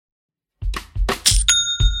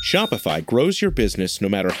Shopify grows your business no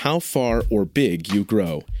matter how far or big you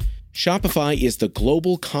grow. Shopify is the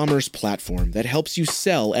global commerce platform that helps you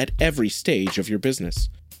sell at every stage of your business.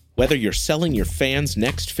 Whether you're selling your fans'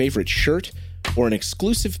 next favorite shirt or an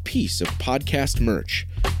exclusive piece of podcast merch,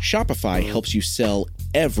 Shopify helps you sell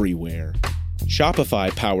everywhere.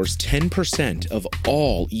 Shopify powers 10% of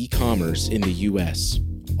all e-commerce in the U.S.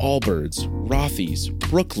 Allbirds, Rothy's,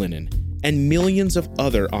 Brooklinen, and millions of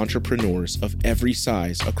other entrepreneurs of every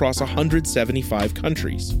size across 175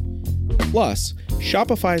 countries. Plus,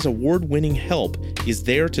 Shopify's award-winning help is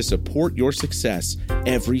there to support your success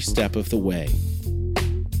every step of the way.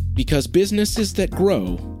 Because businesses that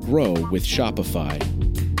grow, grow with Shopify.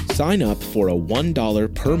 Sign up for a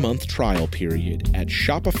 $1 per month trial period at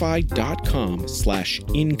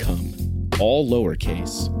shopify.com/income, all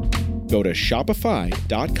lowercase. Go to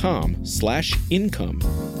shopify.com/income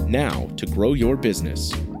now to grow your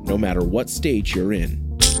business, no matter what stage you're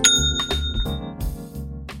in.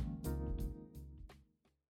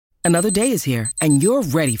 Another day is here, and you're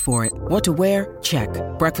ready for it. What to wear? Check.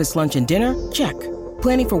 Breakfast, lunch, and dinner? Check.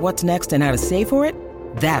 Planning for what's next and how to save for it?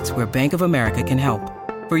 That's where Bank of America can help.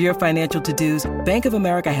 For your financial to-dos, Bank of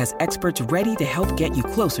America has experts ready to help get you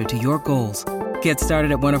closer to your goals. Get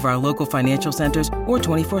started at one of our local financial centers or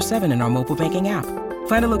 24/7 in our mobile banking app.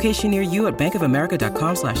 Find a location near you at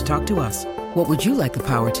bankofamerica.com/talktous. What would you like the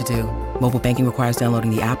power to do? Mobile banking requires downloading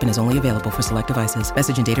the app and is only available for select devices.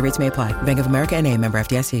 Message and data rates may apply. Bank of America N.A., member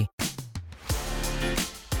FDIC.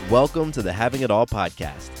 Welcome to the Having It All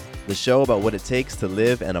podcast, the show about what it takes to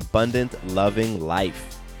live an abundant, loving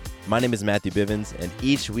life. My name is Matthew Bivens, and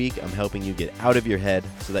each week I'm helping you get out of your head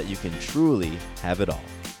so that you can truly have it all.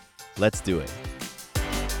 Let's do it.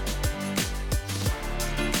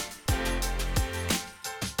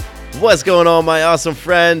 What's going on, my awesome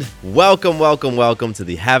friend? Welcome to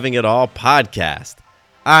the Having It All podcast.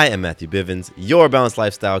 I am Matthew Bivens, your balanced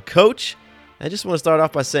lifestyle coach. I just want to start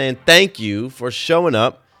off by saying thank you for showing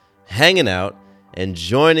up, hanging out, and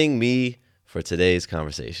joining me for today's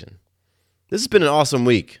conversation. This has been an awesome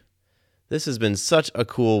week. This has been such a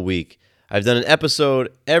cool week. I've done an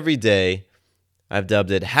episode every day. I've dubbed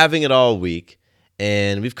it Having It All Week,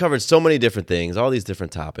 and we've covered so many different things, all these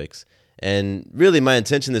different topics. And really my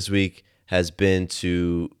intention this week has been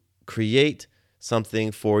to create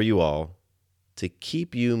something for you all to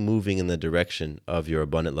keep you moving in the direction of your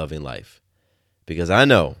abundant, loving life. Because I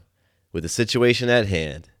know with the situation at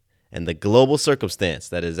hand and the global circumstance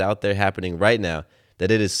that is out there happening right now,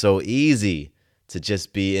 that it is so easy to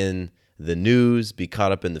just be in the news, be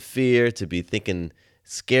caught up in the fear, to be thinking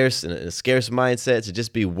scarce, in a scarce mindset, to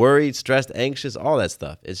just be worried, stressed, anxious, all that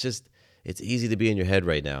stuff. It's easy to be in your head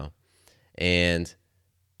right now. And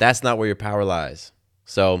that's not where your power lies.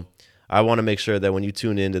 So I want to make sure that when you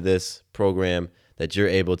tune into this program, that you're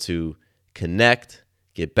able to connect,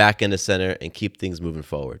 get back into center, and keep things moving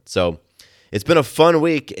forward. So it's been a fun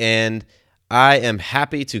week, and I am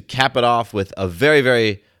happy to cap it off with a very,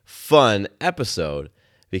 very fun episode,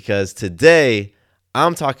 because today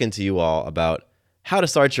I'm talking to you all about how to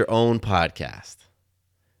start your own podcast.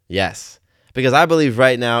 Yes, because I believe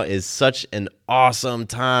right now is such an awesome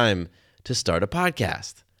time to start a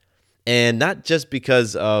podcast. And not just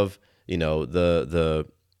because of, the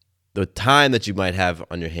time that you might have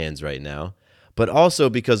on your hands right now, but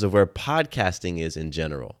also because of where podcasting is in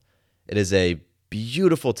general. It is a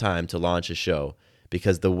beautiful time to launch a show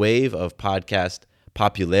because the wave of podcast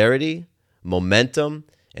popularity, momentum,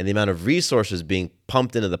 and the amount of resources being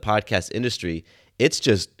pumped into the podcast industry, it's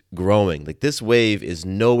just growing. Like, this wave is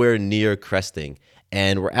nowhere near cresting,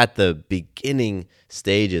 and we're at the beginning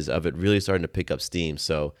stages of it really starting to pick up steam.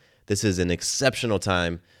 So this is an exceptional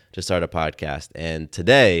time to start a podcast. And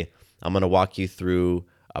today I'm going to walk you through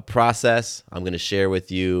a process. I'm going to share with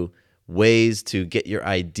you ways to get your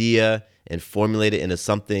idea and formulate it into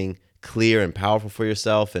something clear and powerful for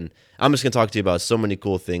yourself. And I'm just going to talk to you about so many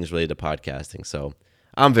cool things related to podcasting. So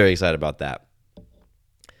I'm very excited about that.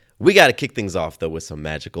 We got to kick things off, though, with some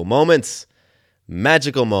magical moments.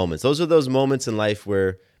 Magical moments. Those are those moments in life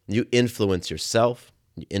where you influence yourself,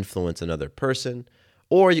 you influence another person,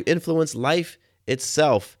 or you influence life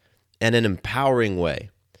itself in an empowering way.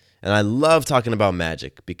 And I love talking about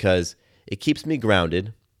magic because it keeps me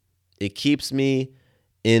grounded. It keeps me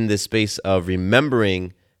in the space of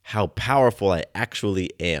remembering how powerful I actually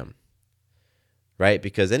am, right?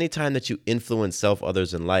 Because anytime that you influence self,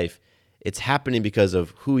 others in life, it's happening because of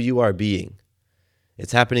who you are being.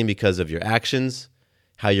 It's happening because of your actions,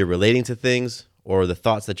 how you're relating to things, or the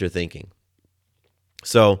thoughts that you're thinking.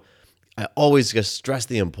 So I always just stress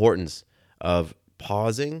the importance of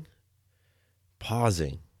pausing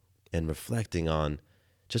and reflecting on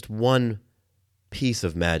just one piece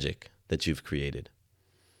of magic that you've created.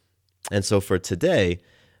 And so for today,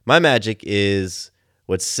 my magic is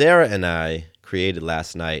what Sarah and I created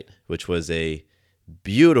last night, which was a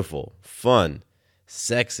beautiful, fun,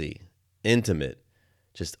 sexy, intimate,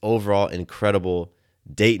 just overall incredible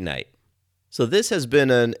date night. So this has been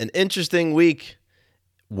an interesting week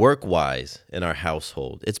work-wise in our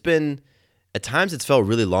household. At times it's felt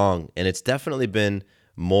really long, and it's definitely been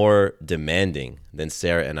more demanding than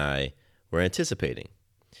Sarah and I were anticipating.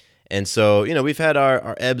 And so, we've had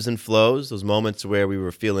our ebbs and flows, those moments where we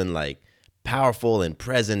were feeling like powerful and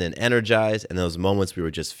present and energized, and those moments we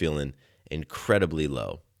were just feeling incredibly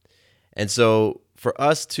low. And so for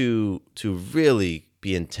us to really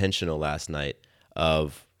be intentional last night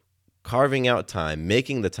of carving out time,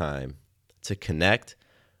 making the time to connect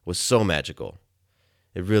was so magical.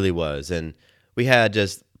 It really was. And we had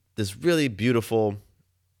just this really beautiful,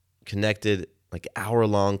 connected, like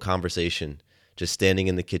hour-long conversation, just standing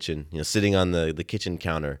in the kitchen, sitting on the kitchen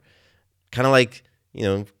counter, kind of like,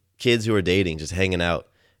 kids who are dating, just hanging out,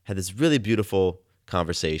 had this really beautiful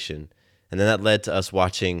conversation. And then that led to us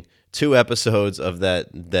watching 2 episodes of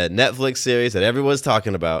that Netflix series that everyone's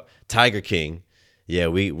talking about, Tiger King. Yeah,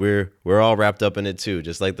 we're all wrapped up in it too,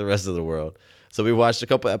 just like the rest of the world. So we watched a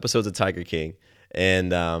couple episodes of Tiger King,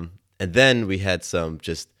 and then we had some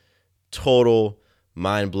just total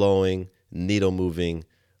mind-blowing, needle-moving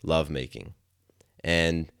lovemaking.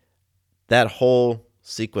 And that whole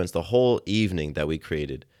sequence, the whole evening that we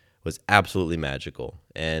created was absolutely magical,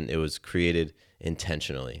 and it was created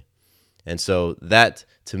intentionally. And so that,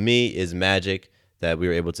 to me, is magic, that we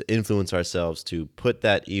were able to influence ourselves to put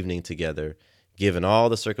that evening together, given all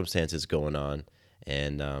the circumstances going on.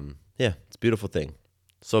 And it's a beautiful thing.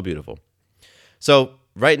 So beautiful. So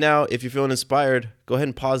right now, if you're feeling inspired, go ahead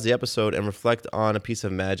and pause the episode and reflect on a piece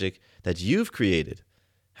of magic that you've created.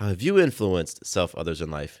 How have you influenced others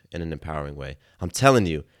in life in an empowering way? I'm telling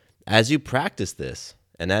you, as you practice this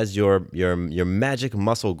and as your magic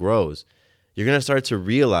muscle grows, you're going to start to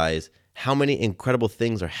realize how many incredible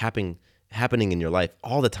things are happening in your life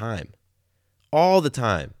all the time. All the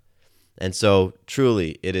time. And so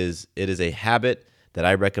truly, it is a habit that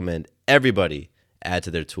I recommend everybody add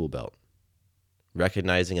to their tool belt.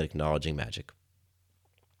 Recognizing and acknowledging magic.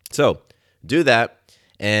 So do that.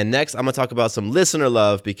 And next, I'm going to talk about some listener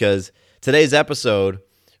love, because today's episode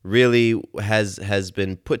really has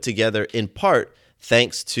been put together in part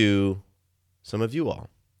thanks to some of you all.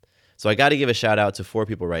 So I got to give a shout out to 4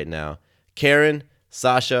 people right now: Karen,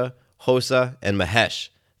 Sasha, Hosa, and Mahesh.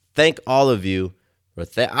 I thank all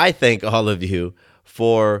of you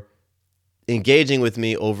for engaging with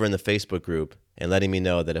me over in the Facebook group and letting me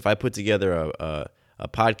know that if I put together a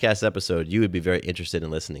podcast episode, you would be very interested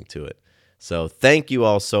in listening to it. So thank you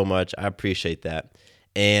all so much. I appreciate that.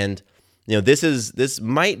 And this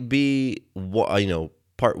might be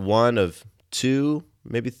part 1 of 2,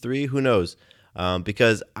 maybe 3, who knows?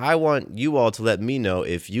 Because I want you all to let me know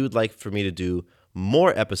if you'd like for me to do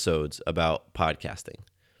more episodes about podcasting,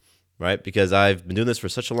 right? Because I've been doing this for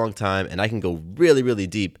such a long time, and I can go really, really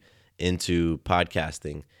deep into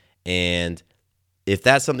podcasting. And if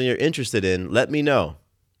that's something you're interested in, let me know.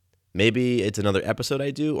 Maybe it's another episode I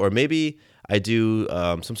do, or maybe I do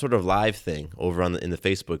some sort of live thing over in the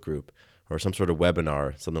Facebook group, or some sort of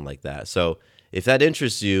webinar, something like that. So if that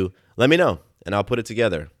interests you, let me know, and I'll put it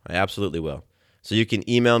together. I absolutely will. So you can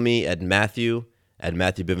email me at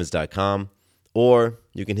matthew@matthewbivens.com, or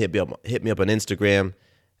you can hit me up on Instagram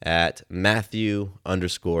at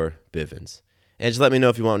Matthew_Bivens. And just let me know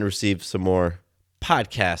if you want to receive some more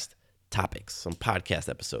podcast topics, some podcast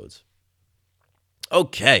episodes.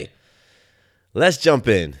 Okay, let's jump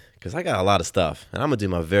in, because I got a lot of stuff, and I'm going to do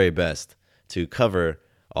my very best to cover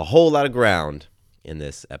a whole lot of ground in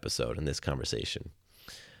this episode, in this conversation.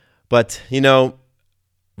 But,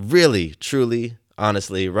 really, truly,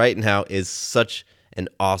 honestly, right now is such an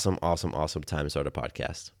awesome, awesome, awesome time to start a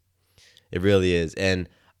podcast. It really is. And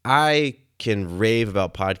I can rave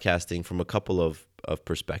about podcasting from a couple of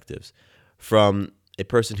perspectives. From a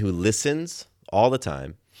person who listens all the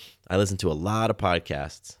time. I listen to a lot of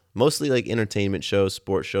podcasts, mostly like entertainment shows,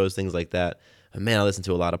 sports shows, things like that. But man, I listen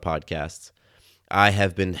to a lot of podcasts. I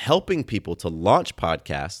have been helping people to launch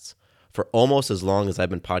podcasts for almost as long as I've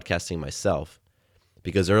been podcasting myself,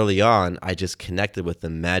 because early on, I just connected with the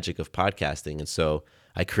magic of podcasting. And so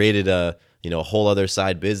I created a whole other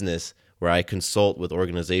side business where I consult with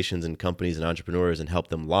organizations and companies and entrepreneurs and help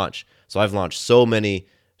them launch. So I've launched so many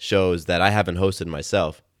shows that I haven't hosted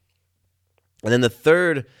myself. And then the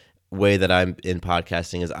third way that I'm in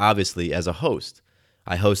podcasting is obviously as a host.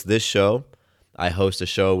 I host this show, I host a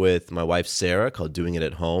show with my wife, Sarah, called Doing It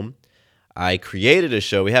at Home. I created a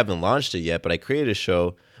show. We haven't launched it yet, but I created a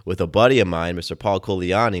show with a buddy of mine, Mr. Paul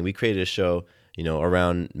Coliani. We created a show,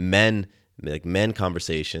 around men, like men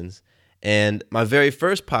conversations. And my very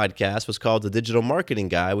first podcast was called The Digital Marketing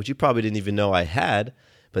Guy, which you probably didn't even know I had,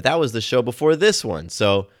 but that was the show before this one.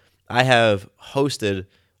 So I have hosted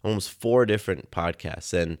almost 4 different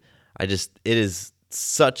podcasts, and it is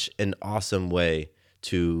such an awesome way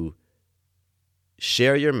to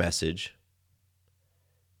share your message,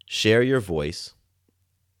 share your voice,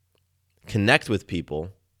 connect with people,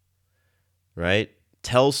 right?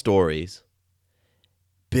 Tell stories,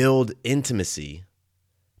 build intimacy.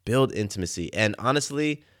 And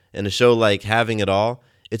honestly, in a show like Having It All,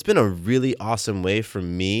 it's been a really awesome way for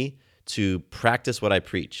me to practice what I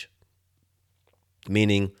preach.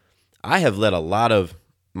 Meaning, I have let a lot of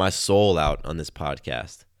my soul out on this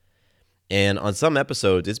podcast. And on some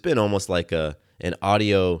episodes, it's been almost like an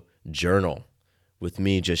audio journal with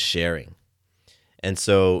me just sharing. And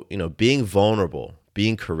so, being vulnerable,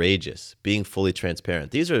 being courageous, being fully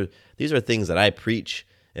transparent, these are things that I preach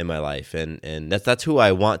in my life, and that's who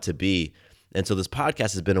I want to be. And so this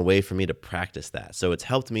podcast has been a way for me to practice that. So it's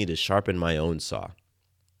helped me to sharpen my own saw.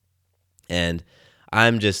 And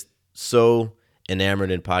I'm just so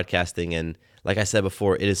enamored in podcasting. And like I said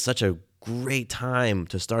before, it is such a great time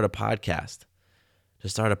to start a podcast.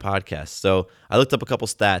 So I looked up a couple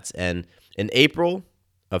stats, and in April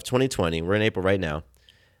of 2020, we're in April right now,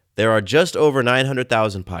 there are just over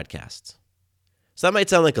 900,000 podcasts. So that might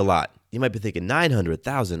sound like a lot. You might be thinking,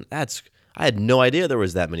 900,000? I had no idea there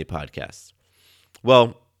was that many podcasts.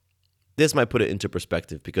 Well, this might put it into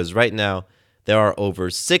perspective, because right now there are over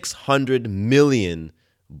 600 million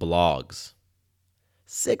blogs.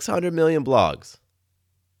 600 million blogs.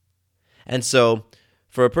 And so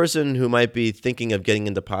for a person who might be thinking of getting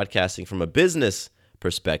into podcasting from a business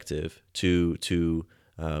perspective to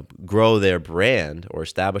grow their brand or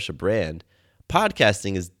establish a brand,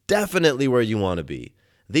 podcasting is definitely where you want to be.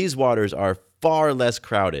 These waters are far less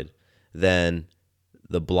crowded than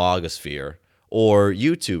the blogosphere or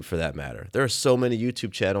YouTube, for that matter. There are so many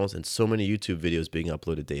YouTube channels and so many YouTube videos being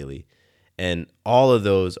uploaded daily, and all of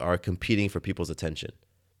those are competing for people's attention.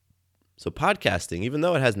 So podcasting, even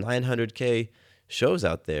though it has 900K shows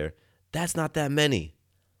out there, that's not that many.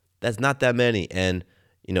 And,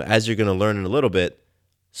 as you're going to learn in a little bit,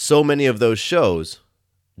 so many of those shows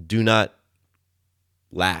do not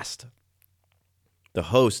last. The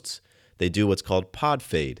hosts, they do what's called pod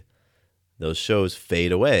fade. Those shows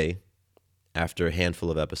fade away after a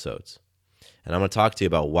handful of episodes. And I'm going to talk to you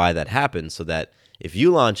about why that happens, so that if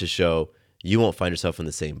you launch a show, you won't find yourself in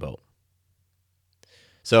the same boat.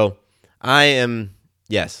 So I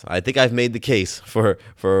think I've made the case for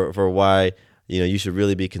why you should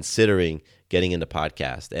really be considering getting into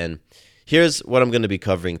podcast. And here's what I'm going to be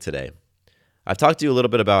covering today. I've talked to you a little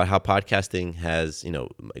bit about how podcasting has,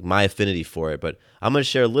 my affinity for it, but I'm going to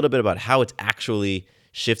share a little bit about how it's actually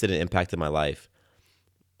shifted and impacted my life.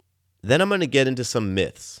 Then I'm going to get into some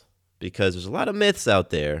myths, because there's a lot of myths out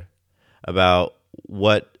there about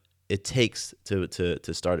what it takes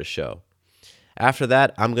to start a show. After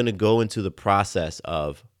that, I'm going to go into the process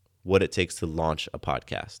of what it takes to launch a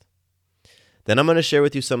podcast. Then I'm going to share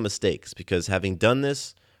with you some mistakes, because having done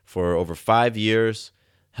this for over 5 years,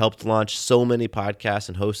 helped launch so many podcasts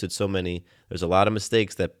and hosted so many, there's a lot of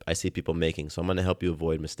mistakes that I see people making. So I'm going to help you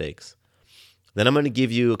avoid mistakes. Then I'm going to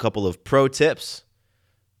give you a couple of pro tips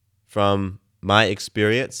from my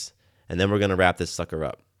experience, and then we're going to wrap this sucker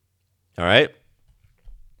up. All right?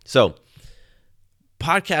 So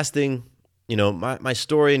podcasting, my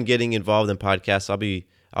story in getting involved in podcasts,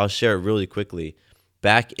 I'll share it really quickly.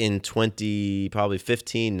 Back in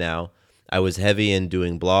 2015 now, I was heavy in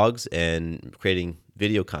doing blogs and creating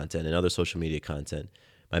video content and other social media content.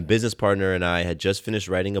 My business partner and I had just finished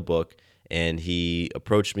writing a book, and he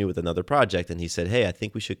approached me with another project, and he said, "Hey, I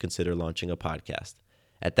think we should consider launching a podcast."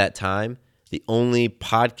 At that time, the only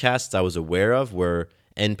podcasts I was aware of were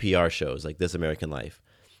NPR shows like This American Life.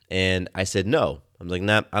 And I said, no. I'm like,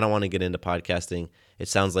 nah, I don't want to get into podcasting. It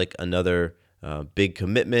sounds like another big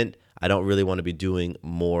commitment. I don't really want to be doing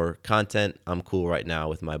more content. I'm cool right now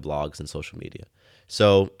with my blogs and social media.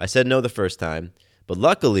 So I said no the first time, but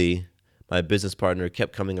luckily my business partner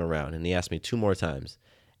kept coming around, and he asked me 2 more times.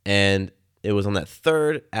 And it was on that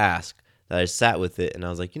third ask that I sat with it, and I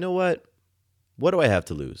was like, you know what? What do I have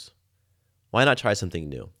to lose? Why not try something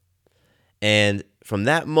new? And from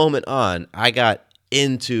that moment on, I got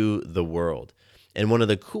into the world. And one of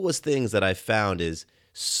the coolest things that I found is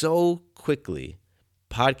so quickly,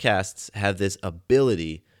 podcasts have this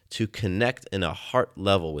ability to connect in a heart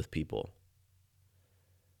level with people.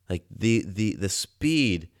 Like the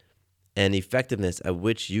speed and effectiveness at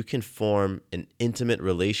which you can form an intimate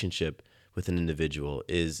relationship with an individual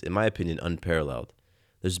is, in my opinion, unparalleled.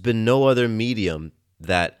 There's been no other medium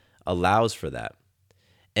that allows for that.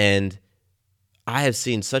 And I have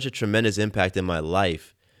seen such a tremendous impact in my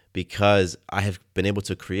life because I have been able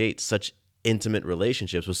to create such intimate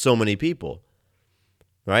relationships with so many people,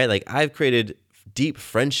 right? Like I've created deep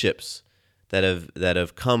friendships that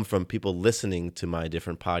have come from people listening to my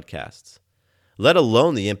different podcasts, let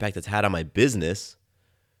alone the impact it's had on my business,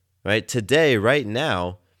 right? Today, right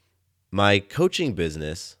now, my coaching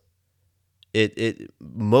business,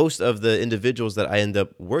 most of the individuals that I end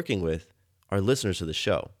up working with are listeners to the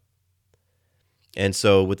show. And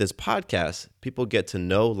so with this podcast, people get to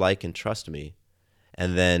know, like, and trust me,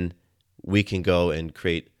 and then we can go and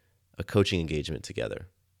create a coaching engagement together.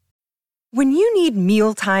 When you need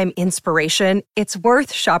mealtime inspiration, it's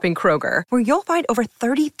worth shopping Kroger, where you'll find over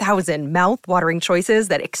 30,000 mouth-watering choices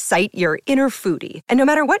that excite your inner foodie. And no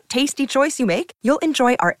matter what tasty choice you make, you'll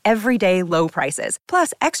enjoy our everyday low prices,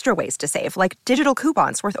 plus extra ways to save, like digital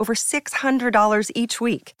coupons worth over $600 each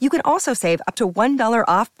week. You can also save up to $1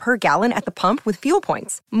 off per gallon at the pump with fuel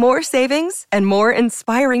points. More savings and more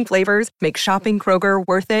inspiring flavors make shopping Kroger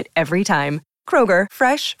worth it every time. Kroger,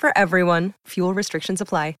 fresh for everyone. Fuel restrictions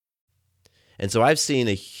apply. And so I've seen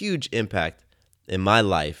a huge impact in my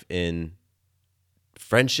life in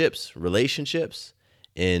friendships, relationships,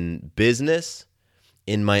 in business,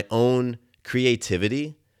 in my own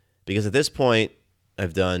creativity. Because at this point,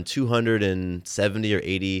 I've done 270 or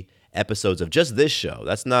 80 episodes of just this show.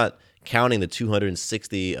 That's not counting the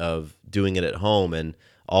 260 of doing it at home and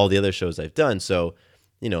all the other shows I've done. So,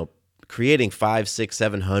 creating 500, 600,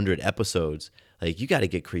 700 episodes, like you got to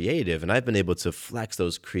get creative. And I've been able to flex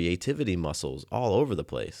those creativity muscles all over the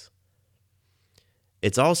place.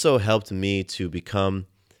 It's also helped me to become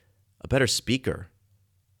a better speaker.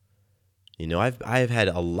 I've had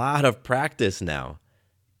a lot of practice now,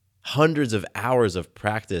 hundreds of hours of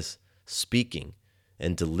practice speaking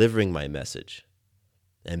and delivering my message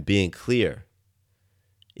and being clear.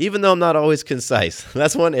 Even though I'm not always concise.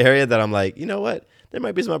 That's one area that I'm like, you know what? There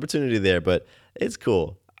might be some opportunity there, but it's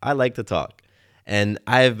cool. I like to talk. And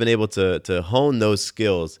I have been able to hone those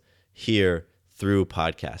skills here through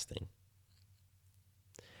podcasting.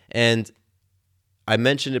 And I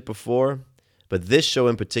mentioned it before, but this show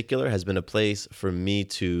in particular has been a place for me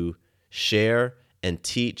to share and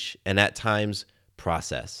teach and at times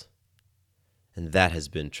process. And that has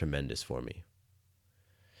been tremendous for me.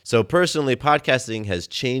 So personally, podcasting has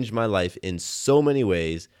changed my life in so many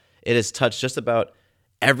ways. It has touched just about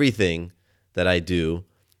everything that I do.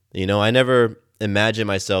 I never imagined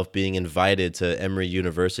myself being invited to Emory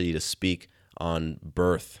University to speak on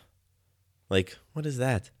birth. Like, what is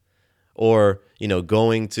that? Or,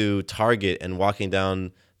 going to Target and walking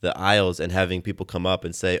down the aisles and having people come up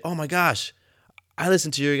and say, oh my gosh, I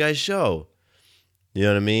listened to your guys' show. You know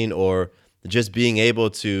what I mean? Or just being able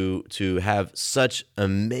to have such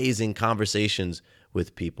amazing conversations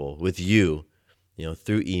with people, with you,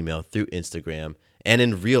 through email, through Instagram, and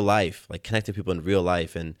in real life, like connecting people in real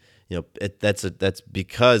life. And, that's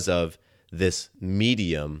because of this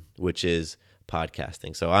medium, which is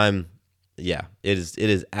podcasting. So it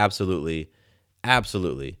is absolutely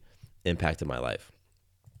impacted my life.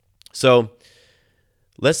 So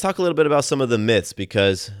let's talk a little bit about some of the myths,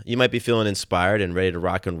 because you might be feeling inspired and ready to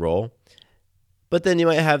rock and roll. But then you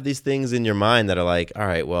might have these things in your mind that are like, all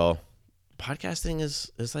right, well, podcasting is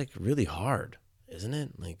like really hard, isn't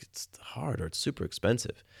it? Like it's hard or it's super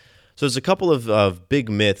expensive. So there's a couple of big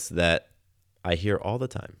myths that I hear all the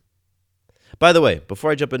time. By the way,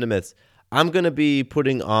 before I jump into myths, I'm going to be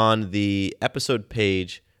putting on the episode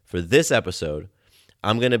page for this episode,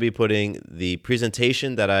 I'm going to be putting the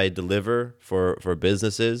presentation that I deliver for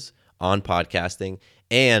businesses on podcasting,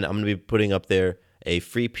 and I'm going to be putting up there a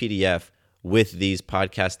free PDF with these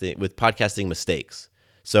podcasting mistakes.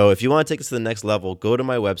 So if you want to take this to the next level, go to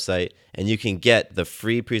my website and you can get the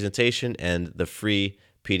free presentation and the free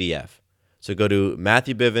PDF. So go to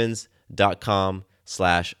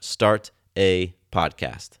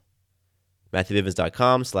MatthewBivens.com/startapodcast.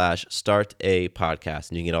 MatthewBivens.com/startapodcast,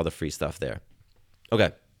 and you can get all the free stuff there.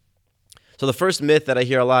 Okay. So the first myth that I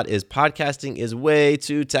hear a lot is podcasting is way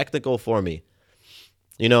too technical for me.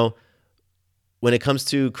 When it comes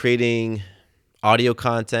to creating audio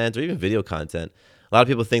content or even video content, a lot of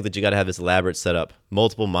people think that you got to have this elaborate setup,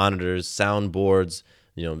 multiple monitors, soundboards,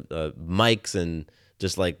 mics, and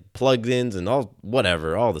just like plugins and all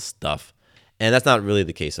the stuff. And that's not really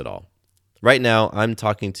the case at all. Right now, I'm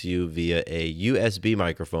talking to you via a USB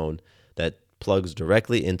microphone that plugs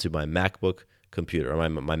directly into my MacBook computer, or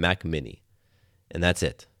my Mac Mini, and that's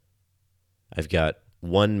it. I've got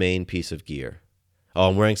one main piece of gear. Oh,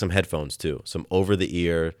 I'm wearing some headphones too, some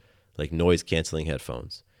over-the-ear, like noise-canceling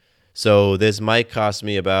headphones. So this mic cost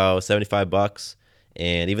me about $75,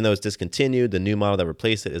 and even though it's discontinued, the new model that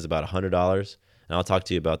replaced it is about $100, and I'll talk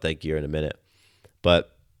to you about that gear in a minute.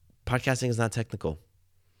 But podcasting is not technical.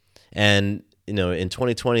 And, in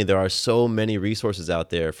 2020, there are so many resources out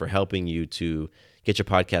there for helping you to get your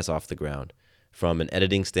podcast off the ground, from an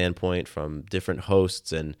editing standpoint, from different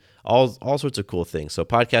hosts, and all sorts of cool things. So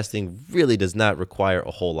podcasting really does not require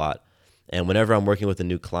a whole lot. And whenever I'm working with a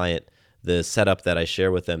new client, the setup that I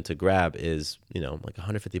share with them to grab is, like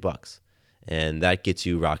 $150. And that gets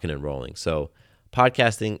you rocking and rolling. So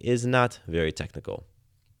podcasting is not very technical.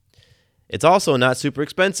 It's also not super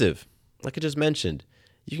expensive. Like I just mentioned,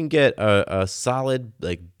 you can get a solid,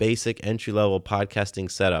 like, basic entry-level podcasting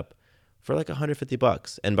setup for like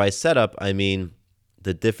 $150. And by setup, I mean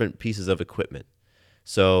the different pieces of equipment.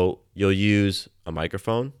 So you'll use a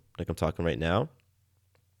microphone, like I'm talking right now.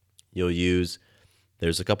 There's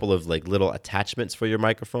a couple of like little attachments for your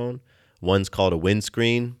microphone. One's called a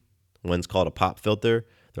windscreen. One's called a pop filter.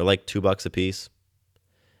 They're like $2 a piece.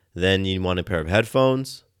 Then you want a pair of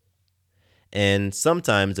headphones. And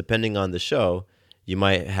sometimes, depending on the show, you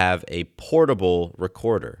might have a portable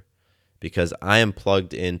recorder, because I am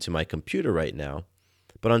plugged into my computer right now.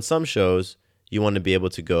 But on some shows, you want to be able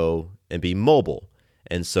to go and be mobile.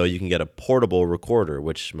 And so you can get a portable recorder,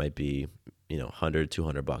 which might be, $100,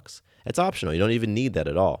 $200. It's optional. You don't even need that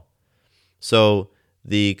at all. So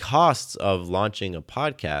the costs of launching a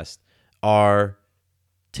podcast are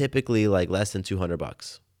typically like less than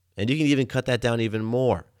 $200. And you can even cut that down even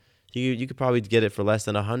more. You could probably get it for less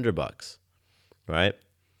than $100, right?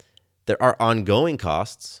 There are ongoing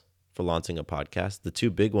costs for launching a podcast. The two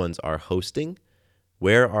big ones are hosting.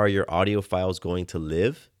 Where are your audio files going to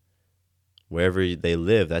live? Wherever they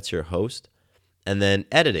live, that's your host. And then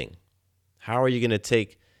editing. How are you going to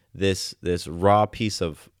take this raw piece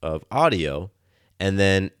of audio and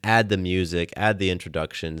then add the music, add the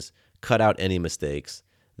introductions, cut out any mistakes?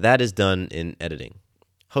 That is done in editing.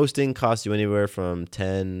 Hosting costs you anywhere from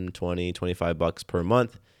 $10, $20, $25 per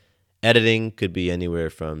month. Editing could be anywhere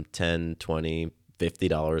from $10, $20,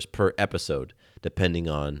 $50 per episode, depending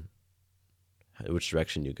on which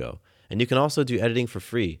direction you go. And you can also do editing for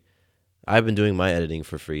free. I've been doing my editing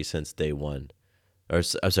for free since day one.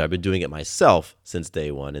 I've been doing it myself since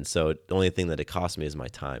day one. And so the only thing that it costs me is my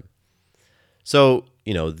time. So,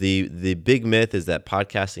 the big myth is that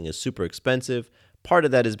podcasting is super expensive. Part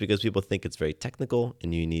of that is because people think it's very technical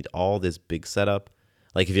and you need all this big setup.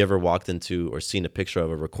 Like, if you ever walked into or seen a picture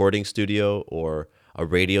of a recording studio or a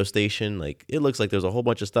radio station, like, it looks like there's a whole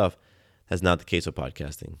bunch of stuff. That's not the case with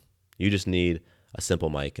podcasting. You just need a simple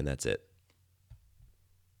mic and that's it.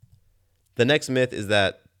 The next myth is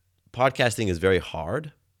that podcasting is very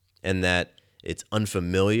hard and that it's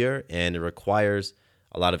unfamiliar and it requires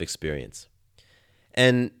a lot of experience.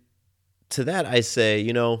 And to that I say,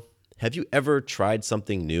 have you ever tried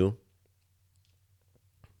something new?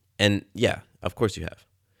 And yeah, of course you have,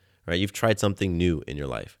 right? You've tried something new in your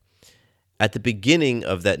life. At the beginning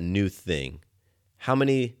of that new thing, how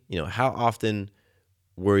often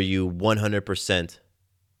were you 100%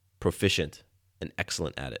 proficient and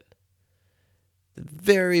excellent at it?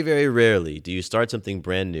 Very, very rarely do you start something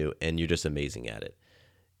brand new and you're just amazing at it.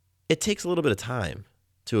 It takes a little bit of time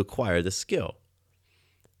to acquire the skill.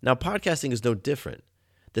 Now, podcasting is no different.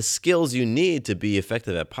 The skills you need to be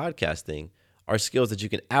effective at podcasting are skills that you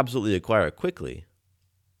can absolutely acquire quickly,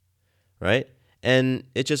 right? And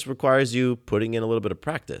it just requires you putting in a little bit of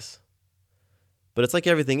practice. But it's like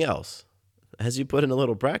everything else. As you put in a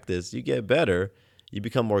little practice, you get better, you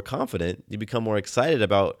become more confident, you become more excited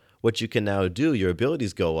about what you can now do, your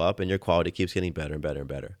abilities go up, and your quality keeps getting better and better and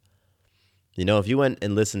better. If you went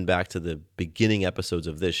and listened back to the beginning episodes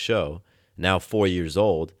of this show, now 4 years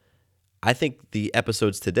old, I think the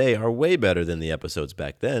episodes today are way better than the episodes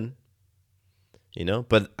back then.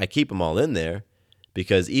 But I keep them all in there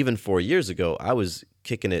because even 4 years ago, I was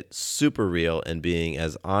kicking it super real and being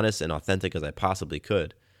as honest and authentic as I possibly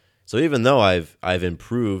could. So even though I've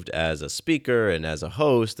improved as a speaker and as a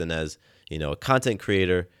host and as, a content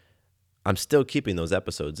creator, I'm still keeping those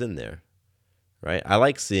episodes in there, right? I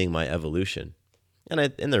like seeing my evolution,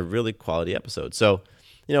 and they're really quality episodes. So,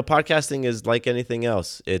 podcasting is like anything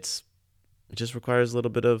else. It just requires a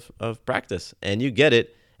little bit of practice, and you get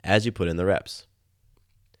it as you put in the reps.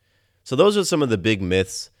 So those are some of the big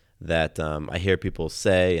myths that I hear people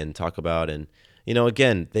say and talk about. And,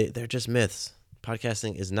 again, they're just myths.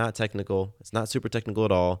 Podcasting is not technical. It's not super technical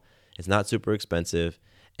at all. It's not super expensive.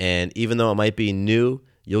 And even though it might be new,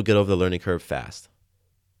 you'll get over the learning curve fast.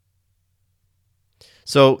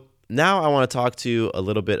 So now I want to talk to you a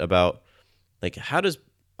little bit about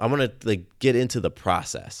I want to get into the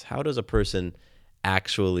process. How does a person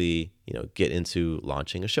actually, get into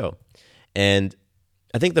launching a show? And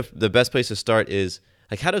I think the best place to start is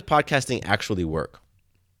how does podcasting actually work?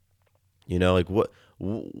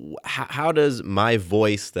 How does my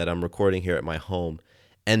voice that I'm recording here at my home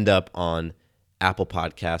end up on Apple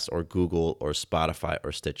Podcasts or Google or Spotify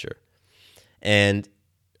or Stitcher? And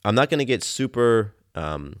I'm not going to get super, I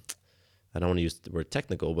don't want to use the word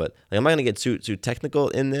technical, but I'm not going to get too technical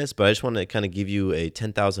in this, but I just want to kind of give you a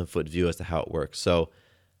 10,000 foot view as to how it works. So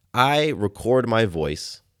I record my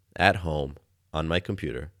voice at home on my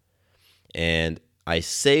computer, and I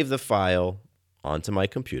save the file onto my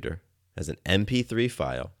computer as an MP3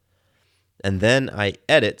 file, and then I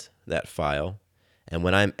edit that file. And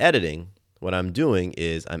when I'm editing, what I'm doing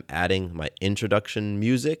is I'm adding my introduction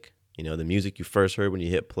music, the music you first heard when you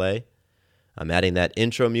hit play. I'm adding that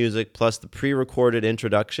intro music plus the pre-recorded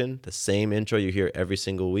introduction, the same intro you hear every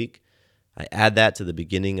single week. I add that to the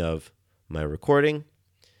beginning of my recording.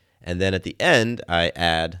 And then at the end, I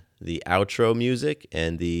add the outro music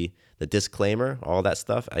and the disclaimer, all that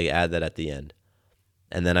stuff. I add that at the end.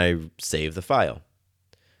 And then I save the file.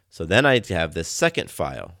 So then I have this second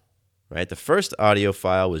file, right? The first audio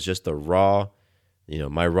file was just the raw,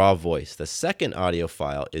 my raw voice. The second audio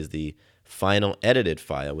file is the final edited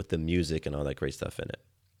file with the music and all that great stuff in it.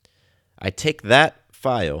 I take that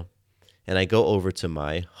file and I go over to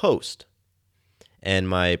my host. And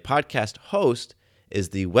my podcast host is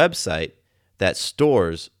the website that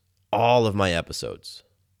stores all of my episodes,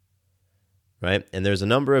 right? And there's a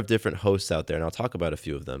number of different hosts out there, and I'll talk about a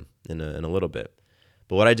few of them in a little bit.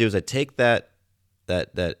 But what I do is I take that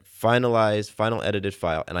finalized, final edited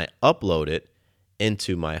file, and I upload it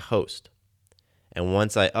into my host. And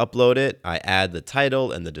once I upload it, I add the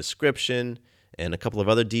title and the description and a couple of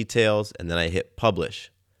other details, and then I hit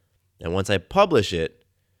publish. And once I publish it,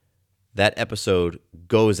 that episode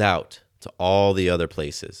goes out to all the other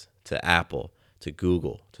places, to Apple, to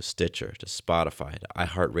Google, to Stitcher, to Spotify, to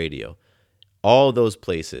iHeartRadio, all those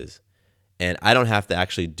places. And I don't have to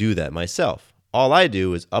actually do that myself. All I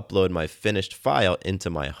do is upload my finished file into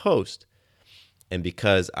my host. And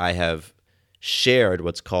because I have shared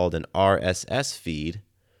what's called an RSS feed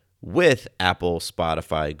with Apple,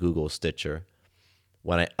 Spotify, Google, Stitcher,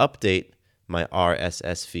 when I update my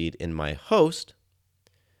RSS feed in my host,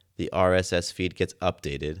 the RSS feed gets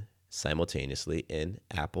updated simultaneously in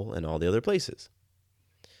Apple and all the other places.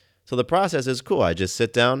 So the process is cool. I just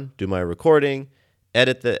sit down, do my recording,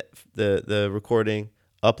 edit the recording,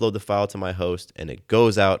 upload the file to my host, and it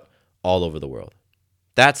goes out all over the world.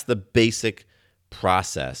 That's the basic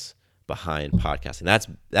process behind podcasting.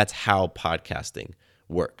 That's how podcasting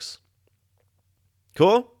works.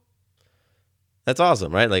 Cool? That's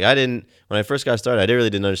awesome, right? When I first got started, I really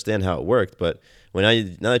didn't understand how it worked, but now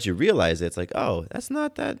that you realize it, it's like, oh, that's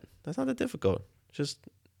not that difficult. Just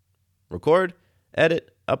record,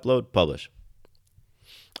 edit, upload, publish.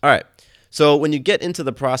 All right. So when you get into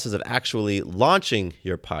the process of actually launching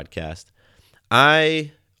your podcast,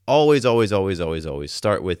 I always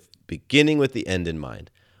start with beginning with the end in mind.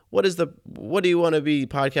 What do you want to be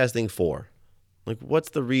podcasting for? What's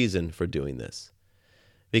the reason for doing this?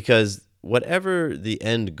 Because whatever the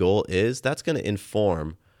end goal is, that's going to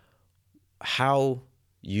inform how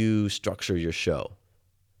you structure your show,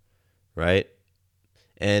 right?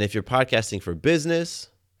 And if you're podcasting for business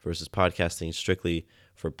versus podcasting strictly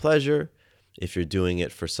for pleasure, if you're doing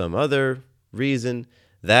it for some other reason,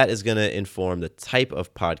 that is going to inform the type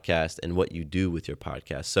of podcast and what you do with your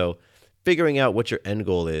podcast. So figuring out what your end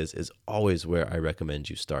goal is always where I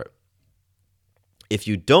recommend you start. If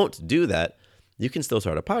you don't do that, you can still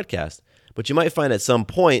start a podcast, but you might find at some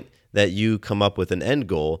point that you come up with an end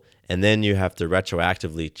goal, and then you have to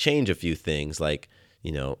retroactively change a few things,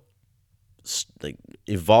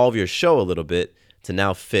 evolve your show a little bit to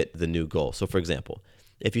now fit the new goal. So for example,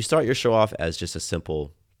 if you start your show off as just a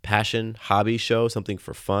simple passion, hobby show, something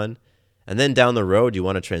for fun, and then down the road you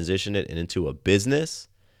want to transition it into a business,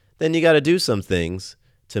 then you got to do some things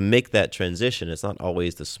to make that transition. It's not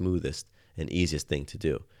always the smoothest and easiest thing to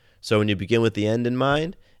do. So when you begin with the end in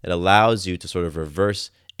mind, it allows you to sort of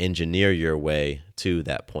reverse engineer your way to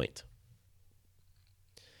that point.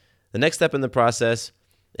 The next step in the process,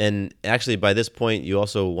 and actually by this point, you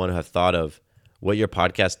also want to have thought of what your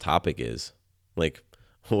podcast topic is.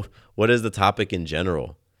 What is the topic in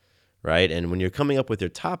general, right? And when you're coming up with your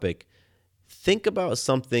topic, think about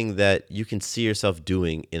something that you can see yourself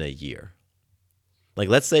doing in a year.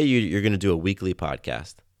 Let's say you're going to do a weekly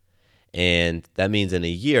podcast. And that means in a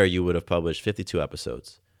year, you would have published 52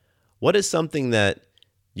 episodes. What is something that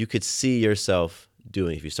you could see yourself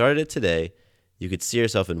doing? If you started it today, you could see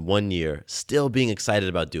yourself in 1 year still being excited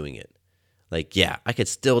about doing it. Like, yeah, I could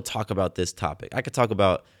still talk about this topic. I could talk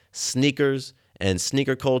about sneakers and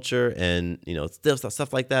sneaker culture and, still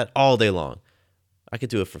stuff like that all day long. I could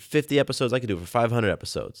do it for 50 episodes. I could do it for 500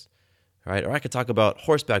 episodes, right? Or I could talk about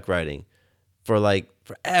horseback riding for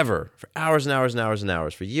forever, for hours and hours and hours and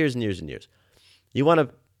hours, for years and years and years. You want to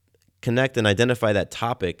connect and identify that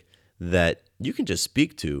topic that you can just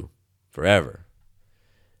speak to forever,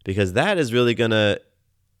 because that is really going to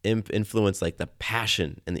influence the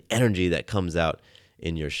passion and the energy that comes out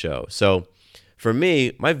in your show. So for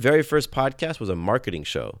me, my very first podcast was a marketing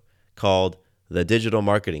show called The Digital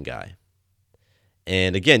Marketing Guy.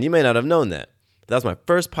 And again, you may not have known that, but that was my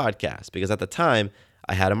first podcast because at the time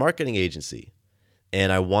I had a marketing agency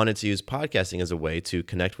and I wanted to use podcasting as a way to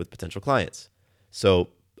connect with potential clients. So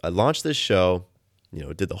I launched this show,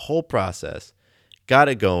 did the whole process, got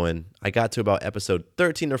it going. I got to about episode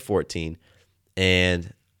 13 or 14,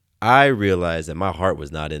 and I realized that my heart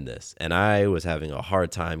was not in this, and I was having a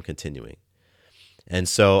hard time continuing. And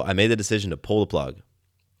so I made the decision to pull the plug,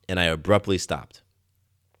 and I abruptly stopped.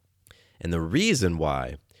 And the reason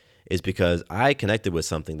why is because I connected with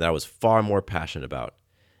something that I was far more passionate about,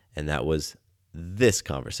 and that was this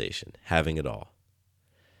conversation, having it all.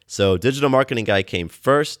 So Digital Marketing Guy came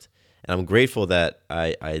first, and I'm grateful that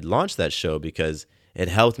I launched that show because it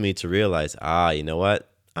helped me to realize, you know what?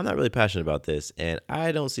 I'm not really passionate about this, and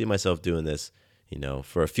I don't see myself doing this,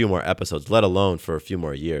 for a few more episodes, let alone for a few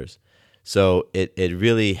more years. So it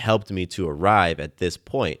really helped me to arrive at this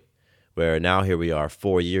point where now here we are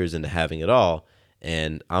 4 years into having it all,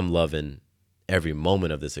 and I'm loving every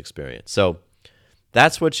moment of this experience. So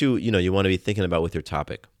that's what you want to be thinking about with your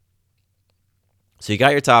topic. So you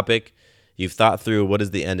got your topic, you've thought through what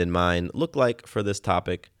does the end in mind look like for this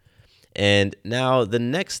topic, and now the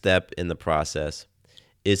next step in the process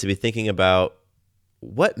is to be thinking about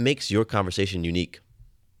what makes your conversation unique.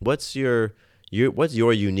 What's your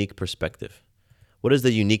unique perspective? What is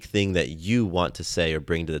the unique thing that you want to say or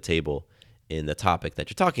bring to the table in the topic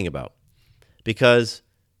that you're talking about? Because,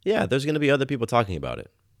 there's going to be other people talking about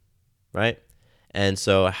it, right? And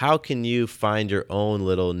so how can you find your own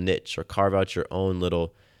little niche or carve out your own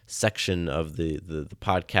little section of the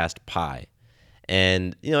podcast pie?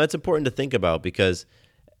 And, it's important to think about because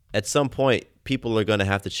at some point, people are going to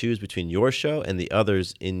have to choose between your show and the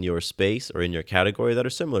others in your space or in your category that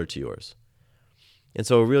are similar to yours. And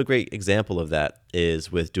so a real great example of that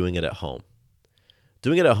is with Doing It at Home.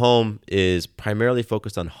 Doing It at Home is primarily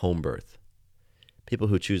focused on home birth, people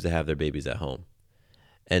who choose to have their babies at home.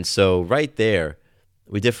 And so right there,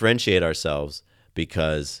 we differentiate ourselves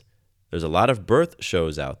because there's a lot of birth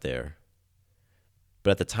shows out there.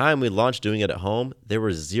 But at the time we launched Doing It at Home, there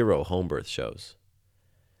were 0 home birth shows.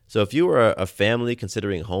 So if you were a family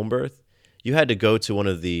considering home birth, you had to go to one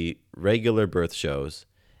of the regular birth shows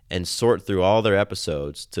and sort through all their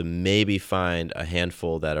episodes to maybe find a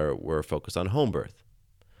handful that were focused on home birth.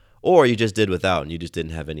 Or you just did without and you just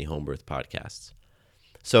didn't have any home birth podcasts.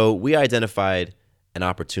 So we identified an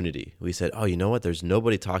opportunity. We said, you know what? There's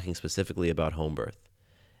nobody talking specifically about home birth.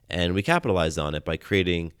 And we capitalized on it by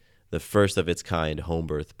creating the first of its kind home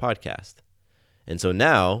birth podcast. And so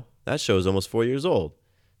now that show is almost 4 years old,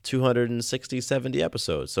 260, 70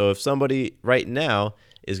 episodes. So if somebody right now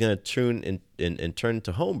is going to tune and turn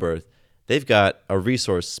to home birth, they've got a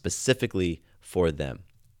resource specifically for them.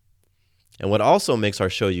 And what also makes our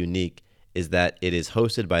show unique is that it is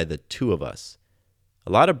hosted by the two of us.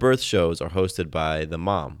 A lot of birth shows are hosted by the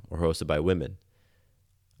mom or hosted by women.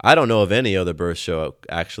 I don't know of any other birth show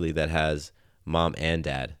actually that has mom and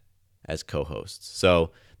dad as co-hosts. So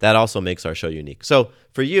that also makes our show unique. So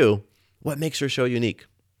for you, what makes your show unique?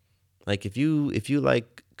 Like if you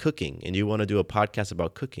like cooking and you want to do a podcast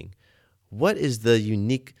about cooking, what is the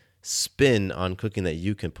unique spin on cooking that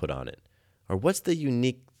you can put on it? Or what's the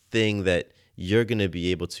unique thing that you're going to be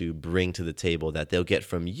able to bring to the table that they'll get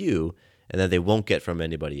from you and that they won't get from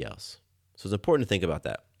anybody else? So it's important to think about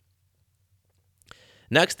that.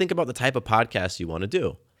 Next, think about the type of podcast you want to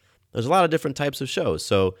do. There's a lot of different types of shows.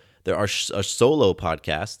 So there are solo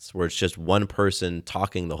podcasts where it's just one person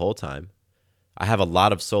talking the whole time. I have a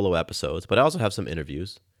lot of solo episodes, but I also have some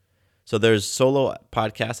interviews. So there's solo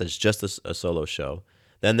podcasts that's just a solo show.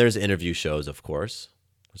 Then there's interview shows, of course.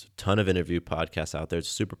 There's a ton of interview podcasts out there. It's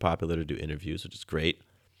super popular to do interviews, which is great.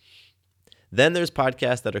 Then there's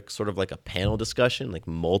podcasts that are sort of like a panel discussion, like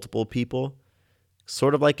multiple people,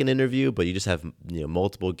 sort of like an interview, but you just have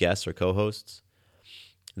multiple guests or co-hosts.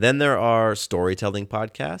 Then there are storytelling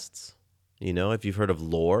podcasts. if you've heard of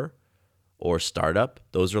Lore or Startup,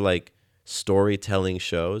 those are like storytelling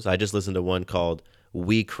shows. I just listened to one called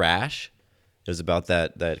We Crash. It was about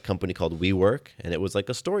that company called WeWork, and it was like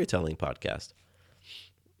a storytelling podcast.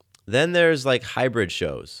 Then there's like hybrid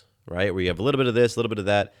shows, right? Where you have a little bit of this, a little bit of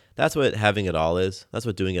that. That's what Having It All is. That's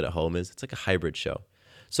what Doing It at Home is. It's like a hybrid show.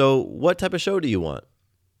 So what type of show do you want,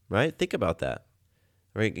 right? Think about that,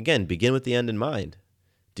 right? Again, begin with the end in mind.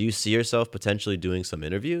 Do you see yourself potentially doing some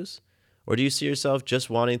interviews? Or do you see yourself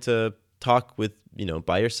just wanting to talk with,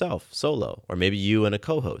 by yourself, solo, or maybe you and a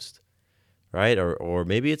co-host, right? Or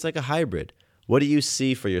maybe it's like a hybrid. What do you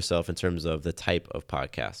see for yourself in terms of the type of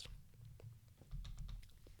podcast?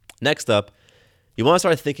 Next up, you want to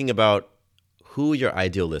start thinking about who your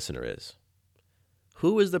ideal listener is.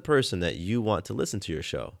 Who is the person that you want to listen to your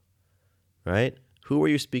show, right? Who are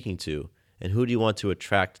you speaking to, and who do you want to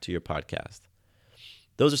attract to your podcast?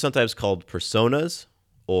 Those are sometimes called personas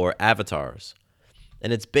or avatars.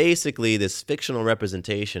 And it's basically this fictional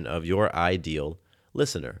representation of your ideal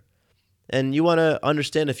listener. And you want to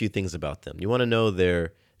understand a few things about them. You want to know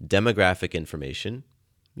their demographic information.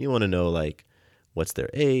 You want to know like what's their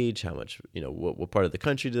age, how much, what part of the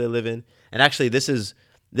country do they live in. And actually this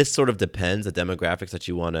sort of depends, the demographics that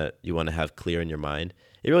you want to have clear in your mind.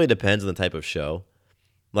 It really depends on the type of show.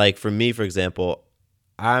 Like for me, for example,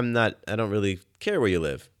 I don't really care where you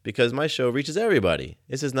live because my show reaches everybody.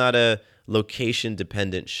 This is not a location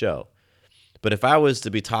dependent show. But if I was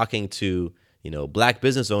to be talking to, Black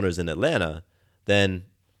business owners in Atlanta, then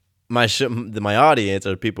my audience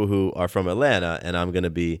are people who are from Atlanta, and I'm going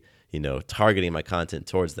to be, targeting my content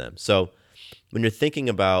towards them. So when you're thinking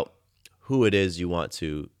about who it is you want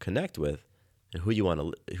to connect with and who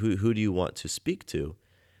do you want to speak to,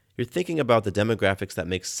 you're thinking about the demographics that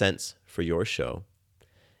make sense for your show.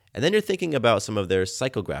 And then you're thinking about some of their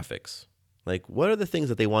psychographics. Like, what are the things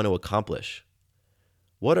that they want to accomplish?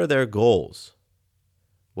 What are their goals?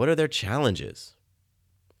 What are their challenges?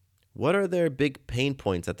 What are their big pain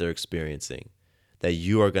points that they're experiencing that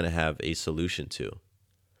you are going to have a solution to?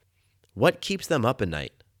 What keeps them up at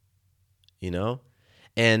night?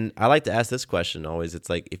 And I like to ask this question always. It's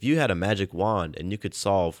like, if you had a magic wand and you could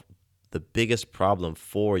solve the biggest problem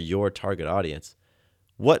for your target audience,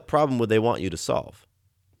 what problem would they want you to solve?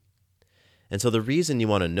 And so the reason you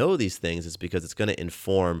want to know these things is because it's going to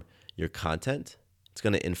inform your content. It's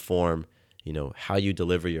going to inform, how you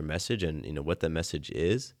deliver your message and, what the message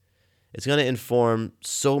is. It's going to inform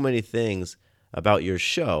so many things about your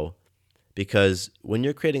show, because when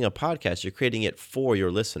you're creating a podcast, you're creating it for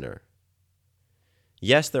your listener.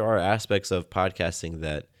 Yes, there are aspects of podcasting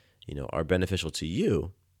that, are beneficial to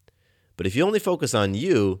you, but if you only focus on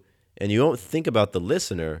you and you don't think about the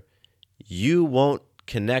listener, you won't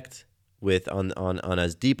connect with on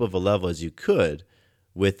as deep of a level as you could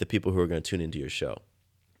with the people who are going to tune into your show.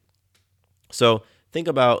 So think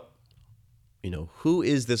about, who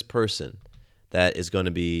is this person that is going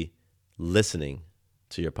to be listening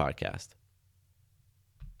to your podcast?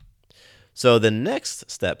 So the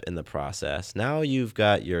next step in the process, now you've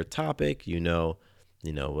got your topic,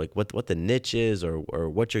 like what the niche is or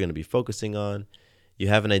what you're going to be focusing on. You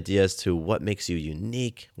have an idea as to what makes you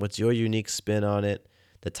unique, what's your unique spin on it,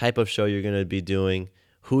 the type of show you're going to be doing,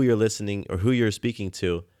 who you're listening or who you're speaking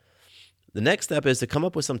to. The next step is to come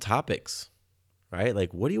up with some topics, right?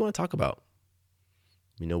 Like, what do you want to talk about?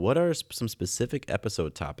 What are some specific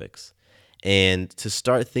episode topics? And to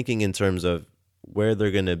start thinking in terms of where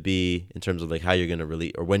they're going to be, in terms of like how you're going to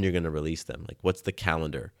release or when you're going to release them. Like, what's the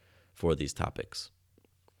calendar for these topics?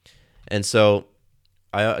 And so,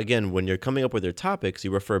 again, when you're coming up with your topics,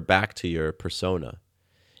 you refer back to your persona.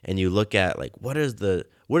 And you look at like what are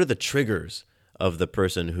the triggers of the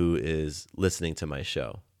person who is listening to my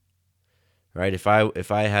show, right? If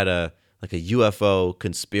I had a UFO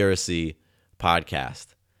conspiracy podcast,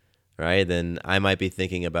 right, then I might be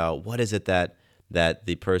thinking about what is it that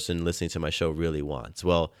the person listening to my show really wants.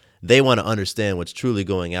 Well, they want to understand what's truly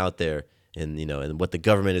going out there, and and what the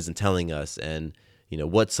government isn't telling us, and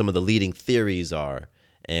what some of the leading theories are,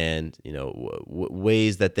 and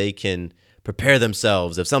ways that they can prepare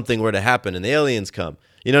themselves if something were to happen and the aliens come.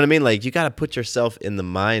 You know what I mean? Like, you got to put yourself in the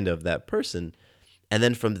mind of that person. And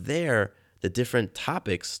then from there, the different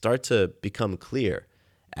topics start to become clear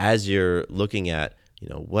as you're looking at,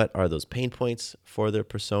 what are those pain points for their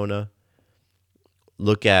persona?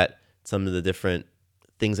 Look at some of the different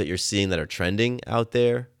things that you're seeing that are trending out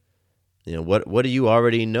there. What do you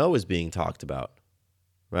already know is being talked about,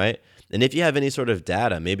 right? And if you have any sort of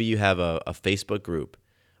data, maybe you have a Facebook group,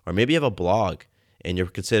 or maybe you have a blog and you're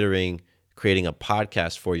considering creating a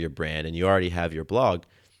podcast for your brand and you already have your blog.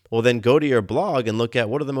 Well, then go to your blog and look at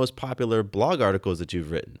what are the most popular blog articles that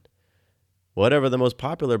you've written. Whatever the most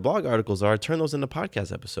popular blog articles are, turn those into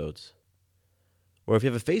podcast episodes. Or if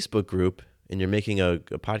you have a Facebook group and you're making a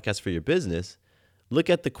podcast for your business, look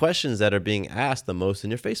at the questions that are being asked the most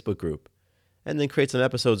in your Facebook group and then create some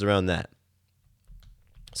episodes around that.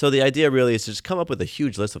 So the idea really is to just come up with a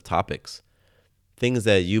huge list of topics, things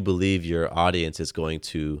that you believe your audience is going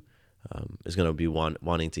to be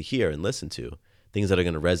wanting to hear and listen to, things that are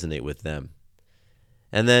going to resonate with them.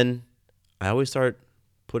 And then I always start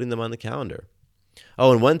putting them on the calendar.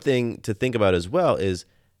 Oh, and one thing to think about as well is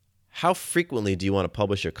how frequently do you want to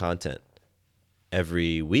publish your content?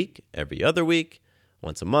 Every week, every other week,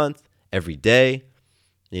 once a month, every day?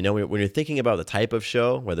 You know, when you're thinking about the type of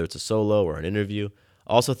show, whether it's a solo or an interview,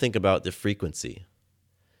 also think about the frequency.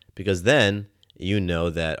 Because then you know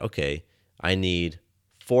that, okay, I need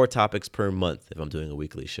 4 topics per month if I'm doing a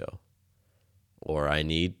weekly show. Or I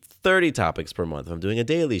need 30 topics per month if I'm doing a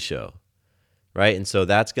daily show, right? And so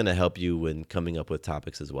that's going to help you when coming up with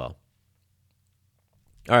topics as well.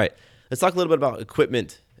 All right, let's talk a little bit about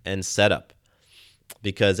equipment and setup,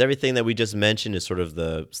 because everything that we just mentioned is sort of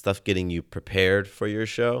the stuff getting you prepared for your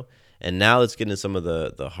show. And now let's get into some of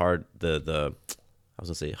the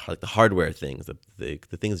hardware things, the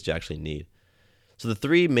things that you actually need. So the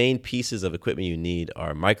 3 main pieces of equipment you need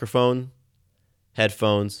are microphone,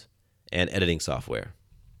 headphones, and editing software.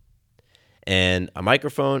 And a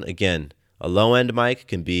microphone, again, a low-end mic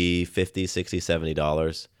can be $50, $60,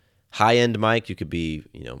 $70. High-end mic, you could be,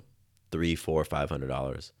 $300, $400,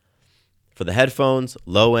 $500. For the headphones,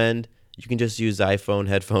 low-end, you can just use iPhone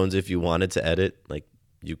headphones if you wanted to edit. Like,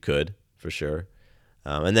 you could, for sure.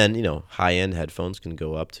 And then, high-end headphones can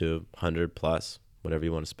go up to 100 plus, whatever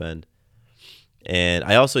you want to spend. And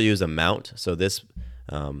I also use a mount. So this,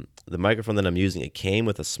 the microphone that I'm using, it came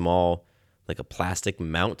with a small, like a plastic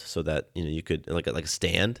mount, so that you could like a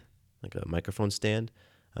stand, like a microphone stand.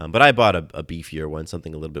 But I bought a beefier one,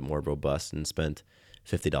 something a little bit more robust, and spent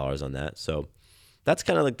 $50 on that. So that's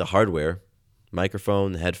kind of like the hardware: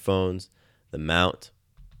 microphone, the headphones, the mount.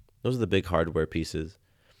 Those are the big hardware pieces.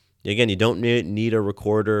 Again, you don't need a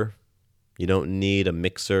recorder. You don't need a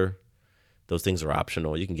mixer. Those things are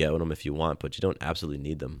optional. You can get them if you want, but you don't absolutely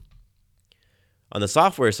need them. On the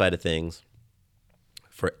software side of things,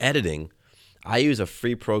 for editing, I use a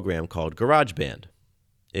free program called GarageBand.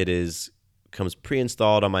 It comes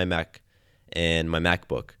pre-installed on my Mac and my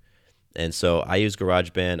MacBook. And so I use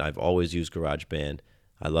GarageBand. I've always used GarageBand.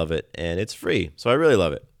 I love it, and it's free, so I really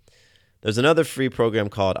love it. There's another free program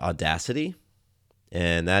called Audacity,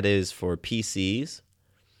 and that is for PCs.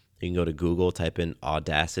 You can go to Google, type in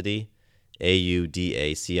Audacity,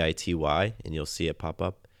 Audacity, and you'll see it pop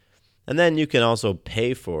up. And then you can also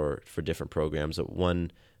pay for different programs.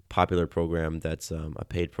 One popular program that's a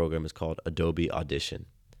paid program is called Adobe Audition.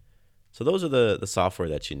 So those are the software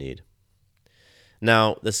that you need.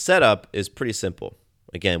 Now, the setup is pretty simple.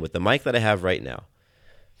 Again, with the mic that I have right now,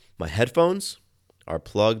 my headphones are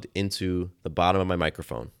plugged into the bottom of my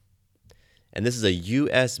microphone. And this is a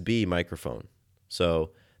USB microphone.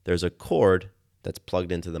 So there's a cord that's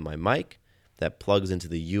plugged into my mic that plugs into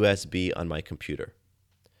the USB on my computer.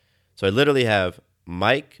 So I literally have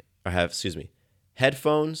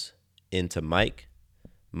headphones into mic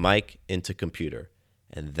into computer.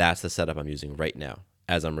 And that's the setup I'm using right now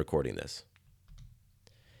as I'm recording this.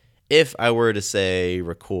 If I were to say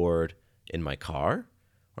record in my car,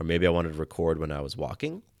 or maybe I wanted to record when I was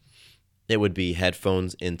walking, it would be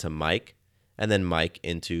headphones into mic and then mic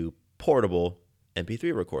into portable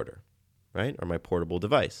MP3 recorder, right? Or my portable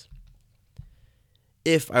device.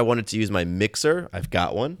 If I wanted to use my mixer, I've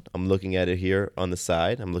got one. I'm looking at it here on the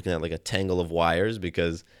side. I'm looking at like a tangle of wires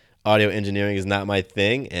because audio engineering is not my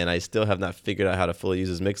thing, and I still have not figured out how to fully use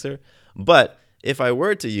this mixer. But if I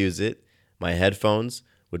were to use it, my headphones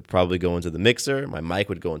would probably go into the mixer, my mic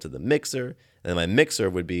would go into the mixer, and then my mixer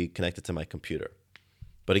would be connected to my computer.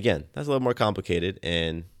 But again, that's a little more complicated,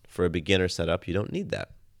 and for a beginner setup, you don't need that.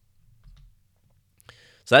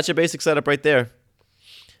 So that's your basic setup right there.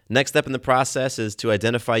 Next step in the process is to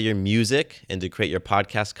identify your music and to create your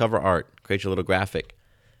podcast cover art, create your little graphic.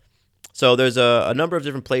 So there's a number of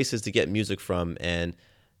different places to get music from, and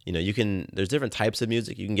there's different types of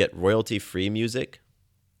music. You can get royalty-free music.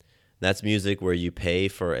 That's music where you pay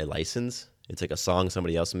for a license. It's like a song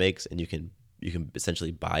somebody else makes, and you can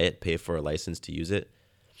essentially buy it, pay for a license to use it.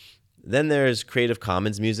 Then there's Creative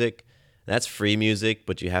Commons music. That's free music,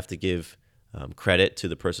 but you have to give credit to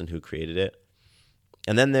the person who created it.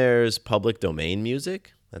 And then there's public domain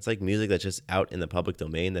music. That's like music that's just out in the public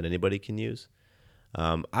domain that anybody can use.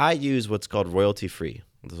 I use what's called royalty-free.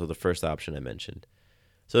 This was the first option I mentioned.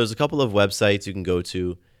 So there's a couple of websites you can go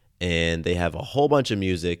to, and they have a whole bunch of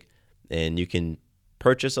music, and you can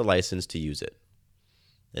purchase a license to use it.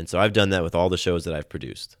 And so I've done that with all the shows that I've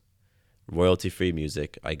produced. Royalty-free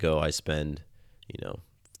music. I spend,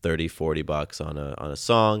 $30-$40 on a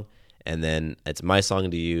song, and then it's my song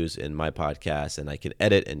to use in my podcast, and I can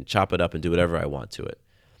edit and chop it up and do whatever I want to it.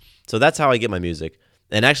 So that's how I get my music.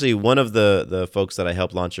 And actually, one of the folks that I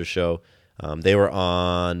helped launch their show, they were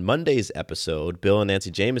on Monday's episode, Bill and Nancy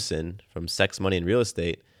Jameson from Sex, Money, and Real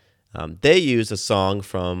Estate. They used a song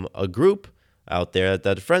from a group out there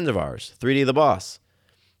that are friends of ours, 3D The Boss.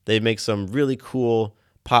 They make some really cool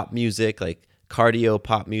pop music, like cardio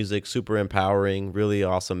pop music, super empowering, really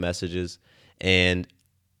awesome messages. And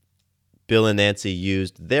Bill and Nancy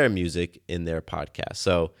used their music in their podcast.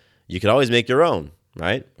 So you can always make your own,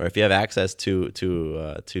 right? Or if you have access to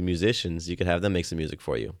musicians, you could have them make some music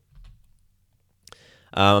for you.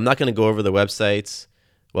 I'm not going to go over the websites.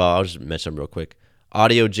 Well, I'll just mention them real quick.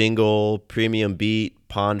 Audio Jingle, Premium Beat,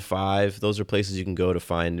 Pond 5. Those are places you can go to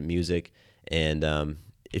find music. And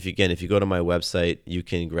if you go to my website, you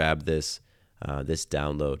can grab this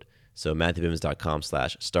download. So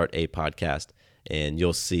MatthewBivens.com/startapodcast, and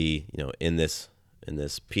you'll see, in this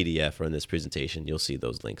PDF or in this presentation, you'll see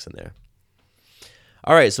those links in there.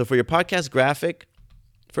 All right, so for your podcast graphic,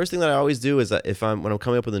 first thing that I always do is that when I'm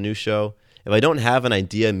coming up with a new show, if I don't have an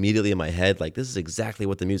idea immediately in my head, like this is exactly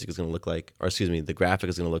what the music is going to look like, or the graphic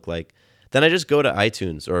is going to look like, then I just go to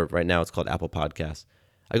iTunes, or right now it's called Apple Podcasts.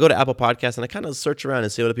 I go to Apple Podcasts and I kind of search around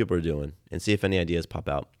and see what other people are doing and see if any ideas pop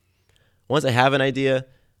out. Once I have an idea,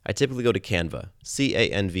 I typically go to Canva,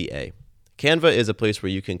 Canva. Canva is a place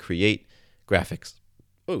where you can create graphics.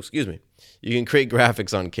 You can create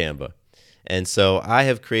graphics on Canva. And so I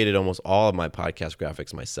have created almost all of my podcast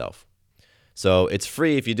graphics myself. So it's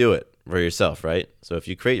free if you do it for yourself, right? So if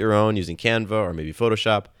you create your own using Canva or maybe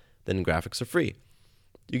Photoshop, then graphics are free.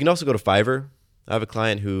 You can also go to Fiverr. I have a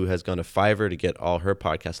client who has gone to Fiverr to get all her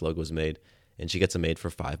podcast logos made, and she gets them made for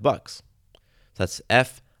 $5. So that's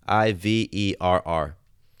Fiverr.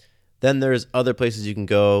 Then there's other places you can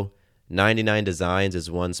go. 99 Designs is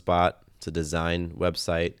one spot. It's a design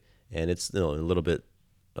website, and it's a little bit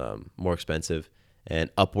more expensive. And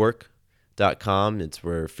Upwork.com, it's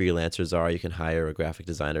where freelancers are. You can hire a graphic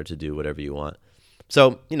designer to do whatever you want.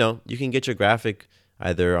 So, you can get your graphic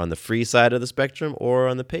either on the free side of the spectrum or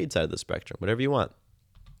on the paid side of the spectrum, whatever you want.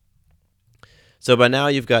 So by now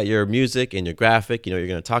you've got your music and your graphic, you're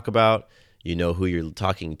going to talk about, who you're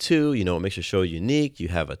talking to, what makes your show unique, you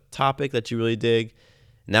have a topic that you really dig.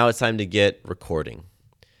 Now it's time to get recording.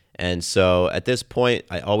 And so at this point,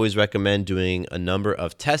 I always recommend doing a number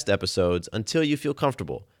of test episodes until you feel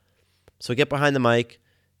comfortable. So get behind the mic,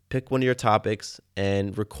 pick one of your topics,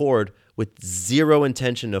 and record with zero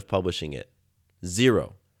intention of publishing it.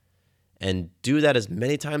 Zero. And do that as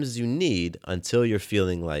many times as you need until you're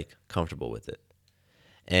feeling like comfortable with it.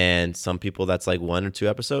 And some people that's like 1 or 2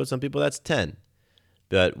 episodes, some people that's 10.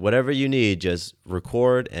 But whatever you need, just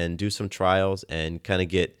record and do some trials and kind of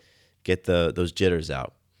get those jitters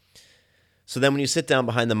out. So then when you sit down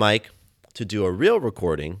behind the mic to do a real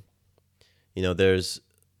recording, you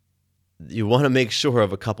want to make sure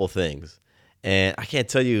of a couple things. And I can't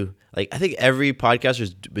tell you, I think every podcaster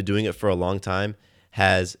who's been doing it for a long time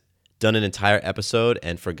has done an entire episode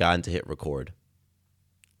and forgotten to hit record.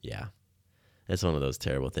 Yeah. It's one of those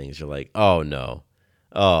terrible things. You're like, oh no.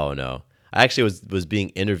 I actually was being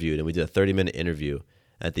interviewed, and we did a 30-minute interview.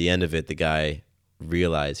 At the end of it, the guy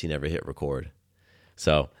realized he never hit record.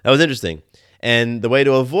 So that was interesting. And the way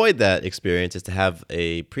to avoid that experience is to have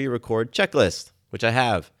a pre-record checklist, which I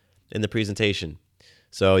have in the presentation.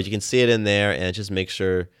 So you can see it in there, and just make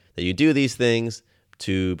sure that you do these things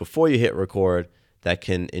before you hit record that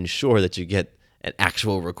can ensure that you get an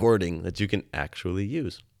actual recording that you can actually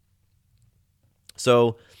use.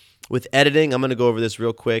 So with editing, I'm going to go over this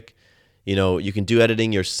real quick. You can do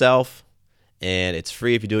editing yourself, and it's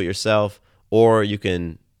free if you do it yourself, or you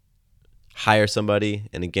can hire somebody.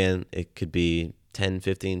 And again, it could be 10,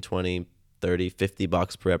 15, 20, 30,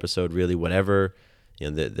 $50 per episode, really, whatever.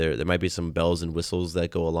 There might be some bells and whistles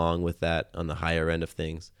that go along with that on the higher end of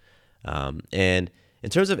things. And in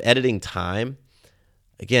terms of editing time,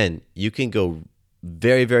 again, you can go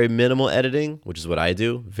very, very minimal editing, which is what I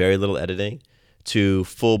do, very little editing, to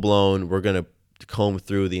full-blown, we're going to comb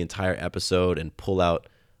through the entire episode and pull out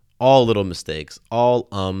all little mistakes, all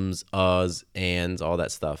ums, uhs, ands, all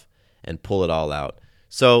that stuff, and pull it all out.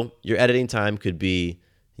 So your editing time could be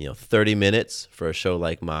 30 minutes for a show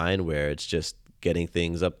like mine, where it's just getting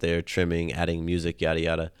things up there, trimming, adding music, yada,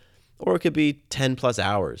 yada. Or it could be 10 plus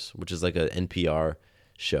hours, which is like an NPR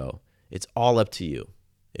show. It's all up to you.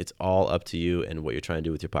 It's all up to you and what you're trying to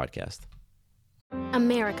do with your podcast.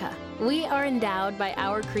 America. We are endowed by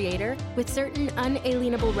our Creator with certain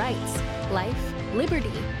unalienable rights: life,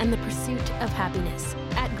 liberty, and the pursuit of happiness.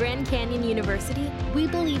 At Grand Canyon University, we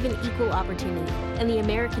believe in equal opportunity, and the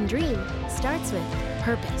American dream starts with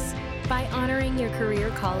purpose. By honoring your career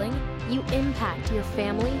calling, you impact your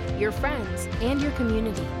family, your friends, and your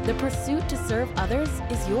community. The pursuit to serve others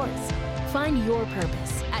is yours. Find your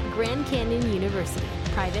purpose at Grand Canyon University.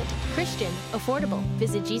 Private, Christian, affordable.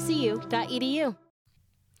 Visit gcu.edu.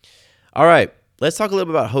 All right, let's talk a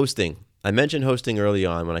little bit about hosting. I mentioned hosting early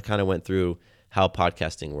on when I kind of went through how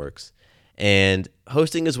podcasting works. And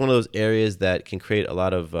hosting is one of those areas that can create a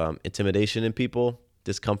lot of intimidation in people,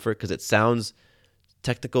 discomfort, because it sounds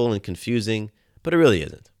technical and confusing, but it really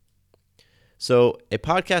isn't. So a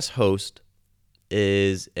podcast host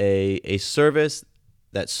is a service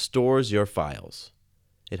that stores your files.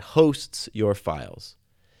 It hosts your files.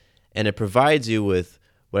 And it provides you with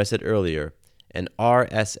what I said earlier, an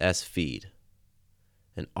RSS feed.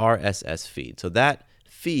 An RSS feed. So that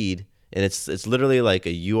feed, and it's literally like a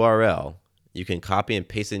URL. You can copy and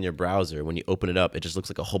paste it in your browser. When you open it up, it just looks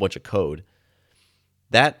like a whole bunch of code.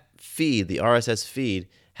 That feed, the RSS feed,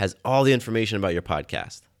 has all the information about your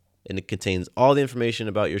podcast. And it contains all the information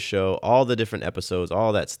about your show, all the different episodes,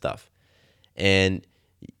 all that stuff. And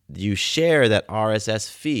you share that RSS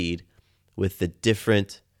feed with the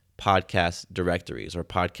different podcast directories or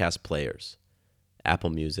podcast players.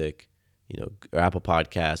 Apple Music, or Apple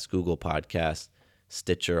Podcasts, Google Podcasts,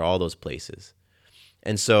 Stitcher, all those places.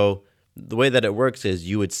 And so the way that it works is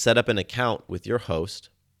you would set up an account with your host.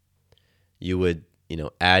 You would,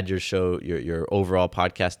 add your show, your overall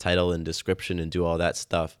podcast title and description and do all that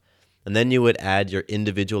stuff. And then you would add your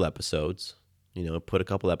individual episodes, put a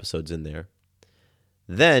couple episodes in there.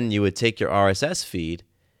 Then you would take your RSS feed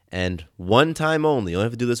and one time only, you only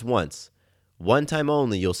have to do this once. One time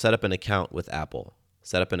only, you'll set up an account with Apple,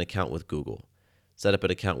 set up an account with Google, set up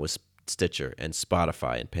an account with Stitcher and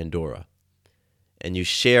Spotify and Pandora. And you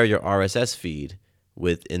share your RSS feed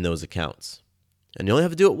within those accounts. And you only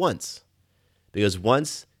have to do it once. Because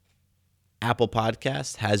once Apple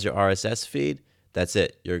Podcasts has your RSS feed, that's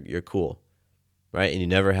it. You're cool. Right? And you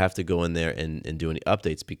never have to go in there and do any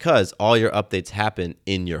updates because all your updates happen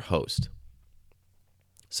in your host.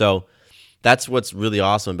 So that's what's really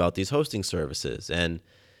awesome about these hosting services. And,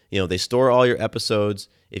 they store all your episodes.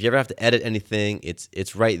 If you ever have to edit anything,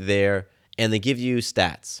 it's right there. And they give you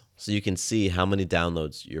stats so you can see how many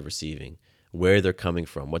downloads you're receiving, where they're coming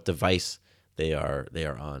from, what device they are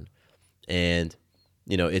on. And,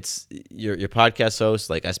 it's your podcast host.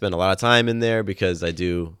 Like I spend a lot of time in there because I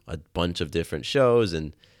do a bunch of different shows.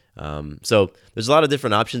 And so there's a lot of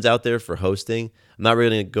different options out there for hosting. I'm not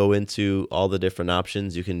really going to go into all the different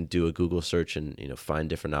options. You can do a Google search and, find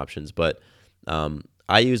different options. But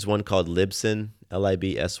I use one called Libsyn,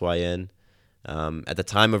 Libsyn. At the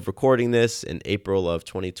time of recording this in April of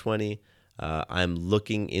 2020, I'm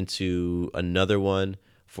looking into another one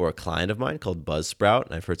for a client of mine called Buzzsprout.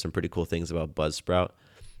 And I've heard some pretty cool things about Buzzsprout.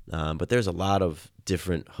 But there's a lot of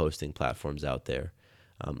different hosting platforms out there.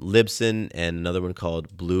 Libsyn and another one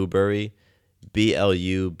called Blubrry,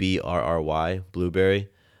 Blubrry, Blubrry.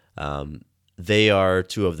 They are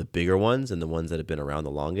two of the bigger ones and the ones that have been around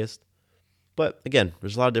the longest. But again,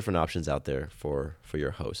 there's a lot of different options out there for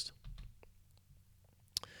your host.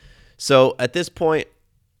 So at this point,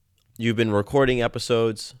 you've been recording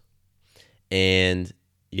episodes and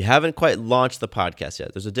you haven't quite launched the podcast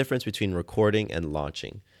yet. There's a difference between recording and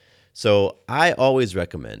launching. So I always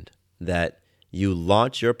recommend that you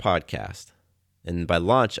launch your podcast. And by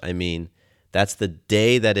launch, I mean that's the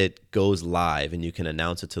day that it goes live and you can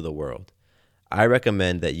announce it to the world. I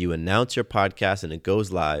recommend that you announce your podcast and it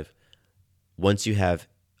goes live once you have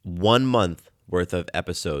 1 month worth of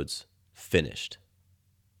episodes finished.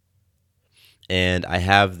 And I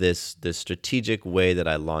have this strategic way that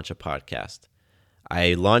I launch a podcast.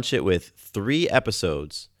 I launch it with 3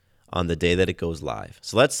 episodes on the day that it goes live.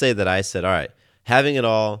 So let's say that I said, all right, Having It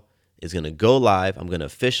All is going to go live. I'm going to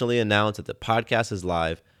officially announce that the podcast is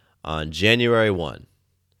live on January 1.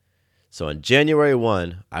 So on January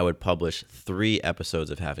 1, I would publish 3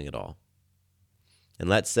 episodes of Having It All. And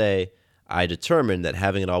let's say I determined that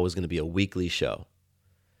Having It All was going to be a weekly show.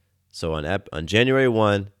 So on January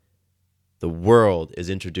 1, the world is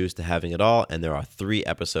introduced to Having It All, and there are 3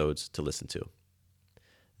 episodes to listen to.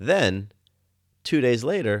 Then, 2 days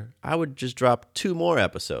later, I would just drop 2 more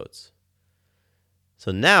episodes.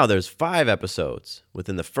 So now there's 5 episodes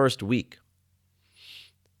within the first week.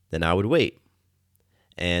 Then I would wait.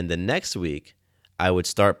 And the next week, I would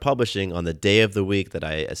start publishing on the day of the week that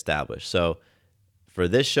I established. So for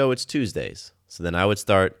this show, it's Tuesdays. So then I would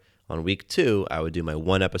start on week 2, I would do my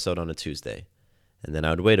 1 episode on a Tuesday. And then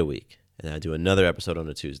I would wait a week. And then I'd do another episode on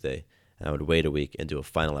a Tuesday. And I would wait a week and do a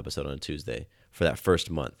final episode on a Tuesday for that first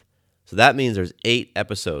month. So that means there's 8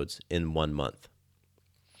 episodes in 1 month.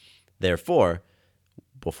 Therefore,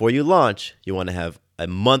 before you launch, you want to have a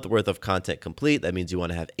month worth of content complete. That means you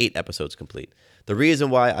want to have 8 episodes complete. The reason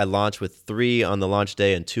why I launch with 3 on the launch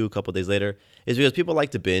day and 2 a couple days later is because people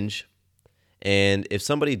like to binge. And if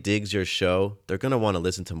somebody digs your show, they're going to want to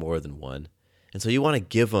listen to more than one. And so you want to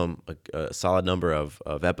give them a solid number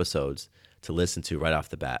of episodes to listen to right off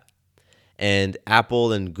the bat. And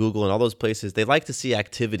Apple and Google and all those places, they like to see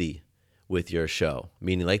activity with your show,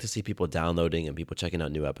 meaning like to see people downloading and people checking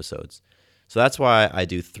out new episodes. So that's why I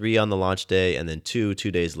do 3 on the launch day and then 2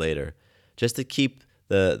 days later, just to keep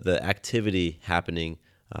the activity happening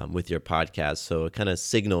with your podcast. So it kind of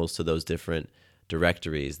signals to those different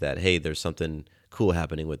directories that, hey, there's something cool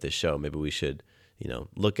happening with this show. Maybe we should,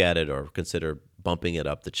 look at it or consider bumping it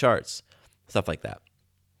up the charts, stuff like that.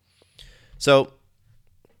 So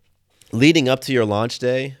leading up to your launch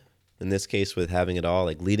day, in this case with Having It All,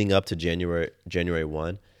 like leading up to January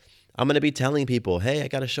 1, I'm going to be telling people, hey, I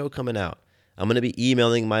got a show coming out. I'm going to be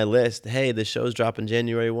emailing my list, hey, the show's dropping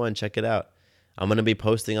January 1, check it out. I'm going to be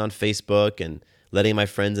posting on Facebook and letting my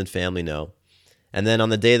friends and family know. And then on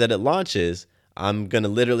the day that it launches, I'm going to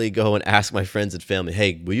literally go and ask my friends and family,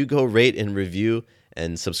 hey, will you go rate and review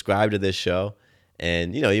and subscribe to this show?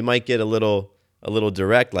 And, you might get a little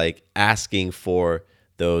direct, like asking for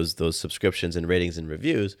those subscriptions and ratings and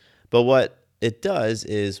reviews. But what it does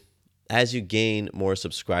is as you gain more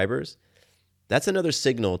subscribers, that's another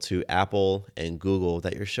signal to Apple and Google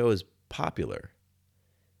that your show is popular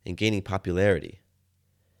and gaining popularity.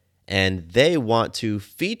 And they want to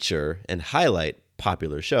feature and highlight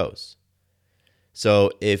popular shows.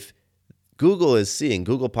 So if Google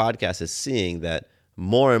Podcast is seeing that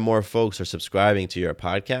more and more folks are subscribing to your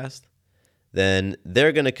podcast, then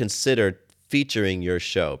they're going to consider featuring your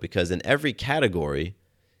show, because in every category,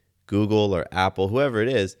 Google or Apple, whoever it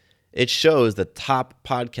is, it shows the top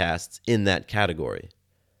podcasts in that category.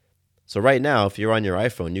 So right now, if you're on your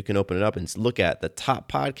iPhone, you can open it up and look at the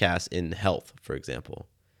top podcasts in health, for example,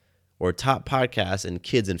 or top podcasts in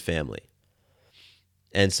kids and family.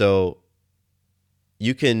 And so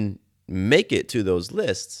you can make it to those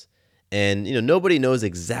lists, and nobody knows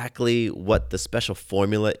exactly what the special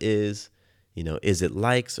formula is. Is it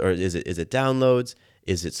likes or is it downloads?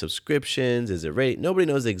 Is it subscriptions? Is it rate? Nobody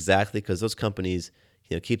knows exactly, because those companies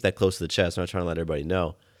keep that close to the chest. They're not trying to let everybody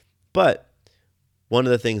know. But one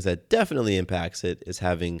of the things that definitely impacts it is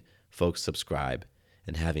having folks subscribe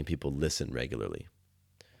and having people listen regularly.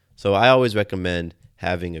 So I always recommend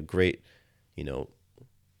having a great,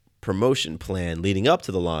 promotion plan leading up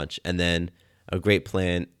to the launch, and then a great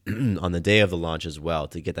plan on the day of the launch as well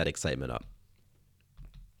to get that excitement up.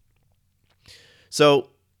 So,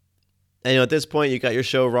 at this point, you got your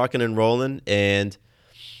show rocking and rolling, and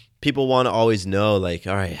people want to always know, like,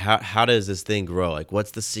 all right, how does this thing grow? Like,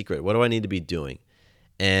 what's the secret? What do I need to be doing?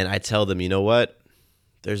 And I tell them, you know what?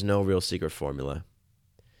 There's no real secret formula.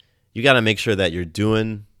 You got to make sure that you're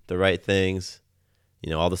doing the right things,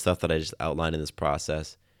 all the stuff that I just outlined in this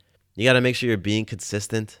process. You got to make sure you're being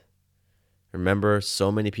consistent. Remember,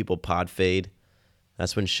 so many people pod fade.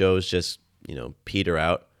 That's when shows just, peter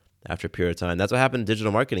out after a period of time. That's what happened to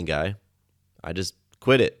Digital Marketing Guy. I just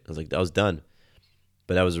quit it. I was like, I was done.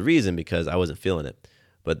 But that was a reason, because I wasn't feeling it.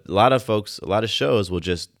 But a lot of shows will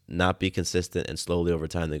just not be consistent, and slowly over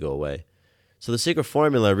time they go away. So the secret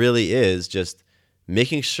formula really is just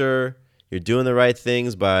making sure you're doing the right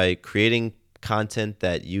things by creating content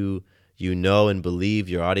that you know and believe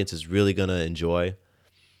your audience is really going to enjoy,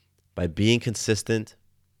 by being consistent,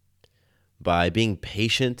 by being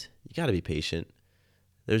patient. You got to be patient.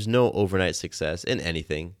 There's no overnight success in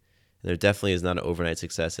anything. And there definitely is not an overnight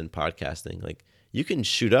success in podcasting. Like, you can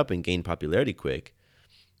shoot up and gain popularity quick,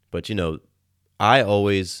 but I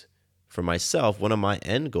always, for myself, one of my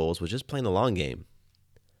end goals was just playing the long game.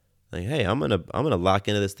 Like, hey, I'm gonna lock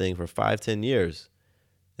into this thing for 5-10 years.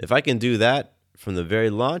 If I can do that from the very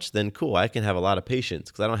launch, then cool, I can have a lot of patience,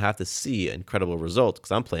 because I don't have to see incredible results,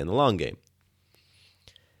 because I'm playing the long game.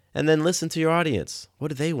 And then listen to your audience. What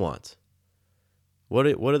do they want? What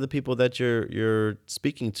are the people that you're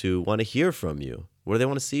speaking to want to hear from you? What do they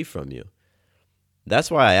want to see from you? That's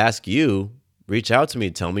why I ask you, reach out to me,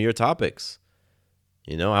 tell me your topics.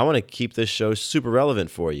 I want to keep this show super relevant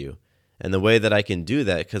for you. And the way that I can do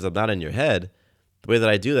that, because I'm not in your head, the way that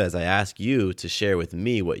I do that is I ask you to share with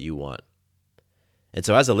me what you want. And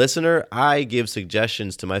so as a listener, I give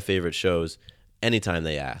suggestions to my favorite shows anytime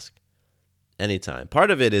they ask. Anytime.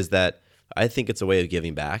 Part of it is that I think it's a way of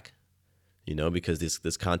giving back, because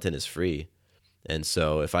this content is free. And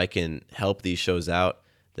so if I can help these shows out,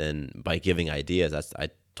 then by giving ideas, I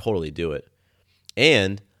totally do it.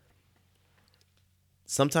 And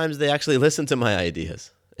sometimes they actually listen to my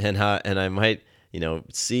ideas, and I might,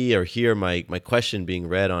 see or hear my question being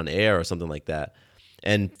read on air or something like that.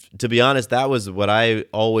 And to be honest, that was what I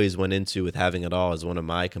always went into with Having It All as one of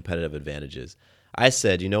my competitive advantages. I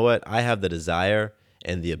said, you know what? I have the desire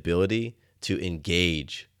and the ability to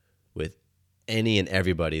engage with any and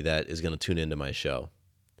everybody that is going to tune into my show.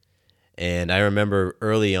 And I remember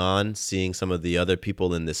early on seeing some of the other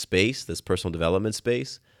people in this space, this personal development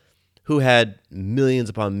space, who had millions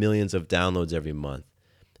upon millions of downloads every month.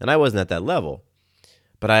 And I wasn't at that level.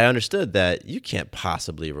 But I understood that you can't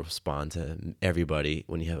possibly respond to everybody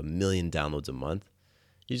when you have 1 million downloads a month.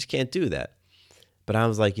 You just can't do that. But I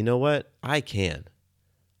was like, you know what? I can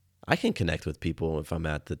connect with people if I'm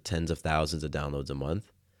at the tens of thousands of downloads a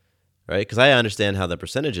month, right? Because I understand how the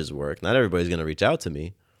percentages work. Not everybody's going to reach out to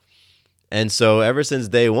me. And so ever since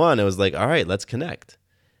day one, it was like, all right, let's connect.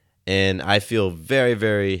 And I feel very,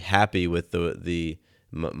 very happy with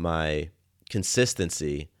my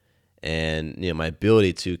consistency and my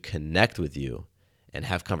ability to connect with you and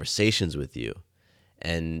have conversations with you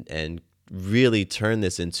and really turn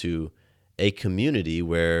this into a community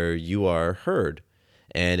where you are heard.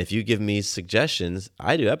 And if you give me suggestions,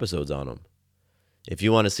 I do episodes on them. If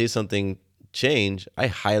you want to see something change, I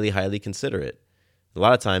highly, highly consider it. A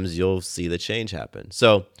lot of times you'll see the change happen.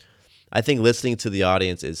 So I think listening to the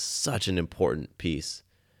audience is such an important piece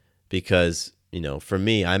because, for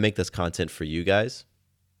me, I make this content for you guys.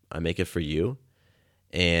 I make it for you.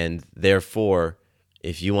 And therefore,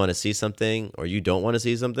 if you want to see something or you don't want to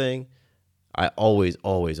see something, I always,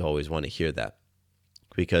 always, always want to hear that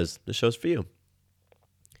because the show's for you.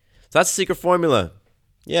 So that's the secret formula.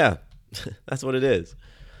 Yeah, that's what it is.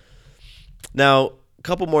 Now, a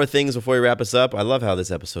couple more things before we wrap us up. I love how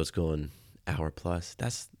this episode's going hour plus.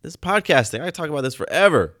 This podcasting. I could talk about this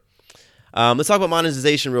forever. Let's talk about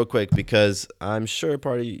monetization real quick because I'm sure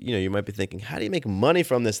part of you might be thinking, how do you make money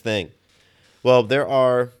from this thing? Well, there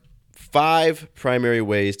are 5 primary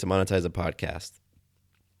ways to monetize a podcast.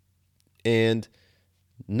 And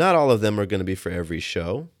not all of them are going to be for every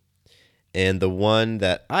show. And the one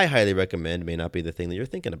that I highly recommend may not be the thing that you're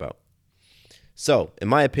thinking about. So, in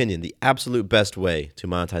my opinion, the absolute best way to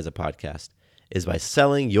monetize a podcast is by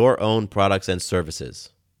selling your own products and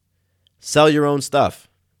services. Sell your own stuff.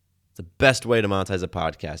 It's the best way to monetize a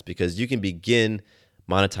podcast because you can begin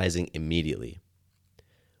monetizing immediately.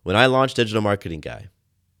 When I launched Digital Marketing Guy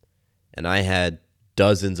and I had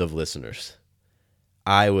dozens of listeners,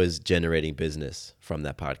 I was generating business from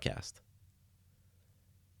that podcast.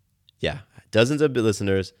 Yeah, dozens of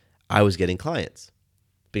listeners, I was getting clients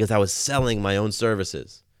because I was selling my own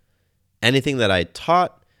services. Anything that I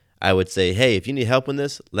taught, I would say, hey, if you need help with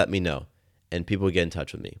this, let me know. And people would get in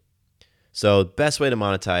touch with me. So the best way to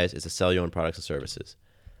monetize is to sell your own products and services.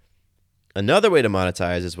 Another way to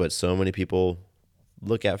monetize is what so many people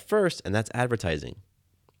look at first, and that's advertising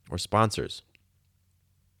or sponsors.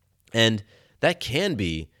 And that can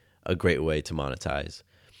be a great way to monetize.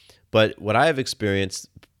 But what I have experienced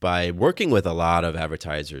by working with a lot of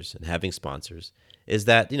advertisers and having sponsors is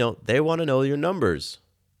that, they want to know your numbers.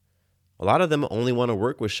 A lot of them only want to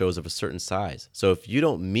work with shows of a certain size. So if you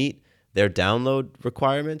don't meet their download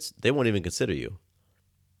requirements, they won't even consider you.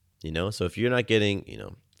 So if you're not getting,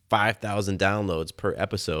 5,000 downloads per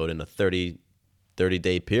episode in a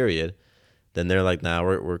 30-day period, then they're like, nah,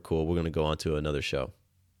 we're cool. We're going to go on to another show.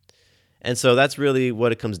 And so that's really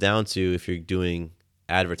what it comes down to if you're doing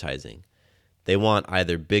advertising. They want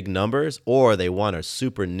either big numbers or they want a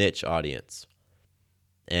super niche audience.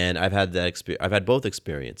 And I've had I've had both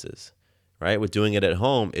experiences, right? With doing it at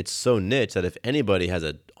home, it's so niche that if anybody has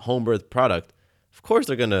a home birth product, of course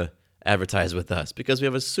they're going to advertise with us because we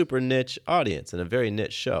have a super niche audience and a very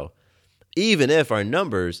niche show, even if our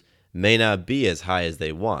numbers may not be as high as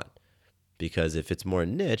they want. Because if it's more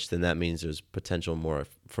niche, then that means there's potential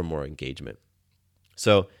for more engagement.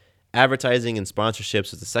 So advertising and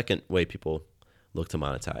sponsorships is the second way people look to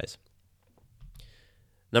monetize.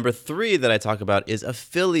 Number 3 that I talk about is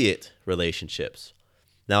affiliate relationships.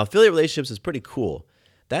 Now, affiliate relationships is pretty cool.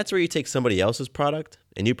 That's where you take somebody else's product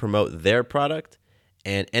and you promote their product,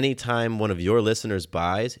 and anytime one of your listeners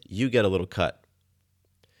buys, you get a little cut.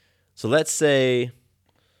 So let's say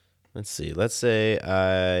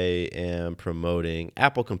I am promoting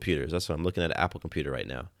Apple computers. That's what I'm looking at, an Apple computer right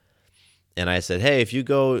now. And I said, hey, if you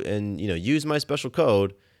go and use my special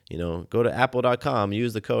code, go to apple.com,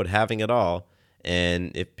 use the code having it all,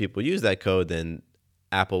 And if people use that code, then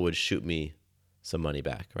Apple would shoot me some money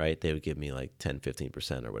back, right? They would give me like 10,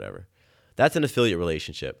 15% or whatever. That's an affiliate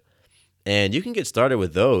relationship. And you can get started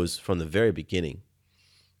with those from the very beginning,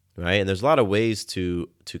 right? And there's a lot of ways to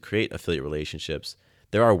create affiliate relationships.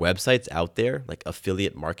 There are websites out there like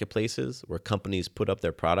affiliate marketplaces where companies put up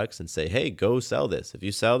their products and say, hey, go sell this. If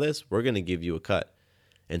you sell this, we're going to give you a cut.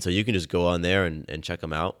 And so you can just go on there and check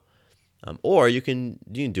them out. Or you can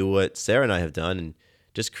do what Sarah and I have done and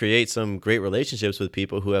just create some great relationships with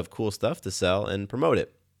people who have cool stuff to sell and promote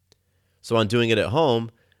it. So on Doing It at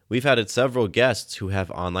Home, we've had several guests who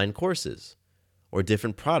have online courses or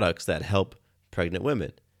different products that help pregnant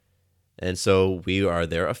women. And so we are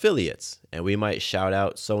their affiliates, and we might shout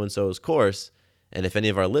out so-and-so's course, and if any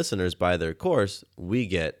of our listeners buy their course, we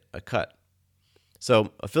get a cut.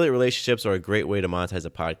 So affiliate relationships are a great way to monetize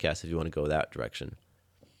a podcast if you want to go that direction.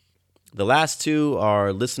 The last two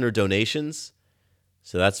are listener donations.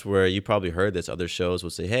 So that's where you probably heard this. Other shows will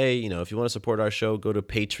say, hey, if you want to support our show, go to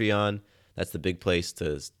Patreon. That's the big place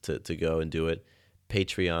to go and do it,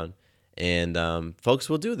 Patreon. And folks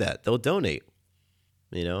will do that. They'll donate.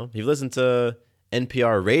 If you listen to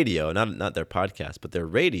NPR radio, not their podcast, but their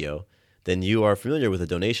radio, then you are familiar with a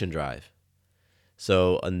donation drive.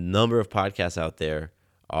 So a number of podcasts out there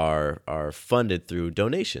are funded through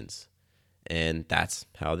donations, and that's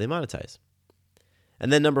how they monetize.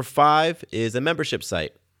 And then number 5 is a membership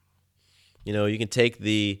site. You can take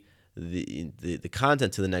the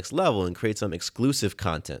content to the next level and create some exclusive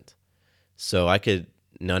content. So I could,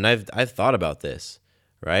 and I've thought about this,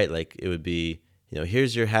 right? Like it would be,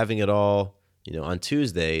 here's your Having It All, on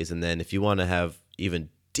Tuesdays. And then if you want to have even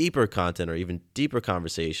deeper content or even deeper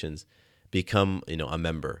conversations, become, a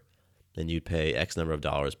member. And you'd pay X number of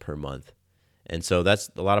dollars per month. And so that's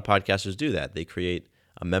a lot of podcasters do that. They create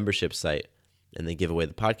a membership site and they give away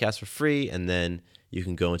the podcast for free. And then you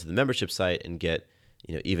can go into the membership site and get,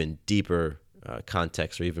 even deeper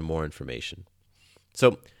context or even more information.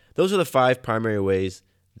 So those are the 5 primary ways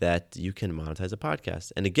that you can monetize a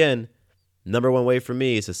podcast. And again, number 1 way for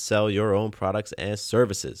me is to sell your own products and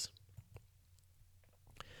services.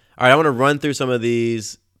 All right, I want to run through some of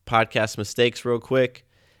these podcast mistakes real quick.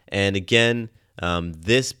 And again,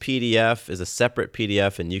 this PDF is a separate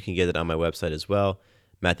PDF, and you can get it on my website as well,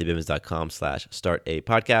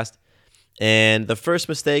 MatthewBivens.com/startapodcast. And the first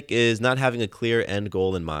mistake is not having a clear end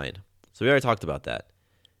goal in mind. So we already talked about that.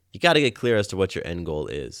 You got to get clear as to what your end goal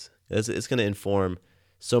is. It's going to inform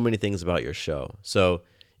so many things about your show. So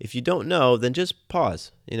if you don't know, then just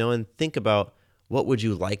pause, and think about what would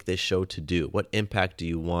you like this show to do? What impact do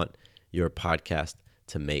you want your podcast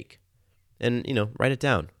to make? And, write it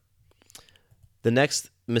down. The next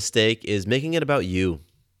mistake is making it about you.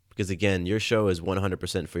 Because again, your show is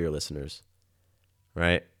 100% for your listeners,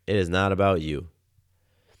 right? It is not about you.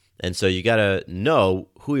 And so you got to know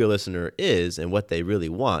who your listener is and what they really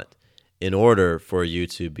want in order for you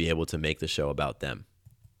to be able to make the show about them.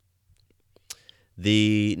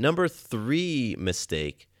 The number 3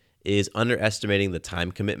 mistake is underestimating the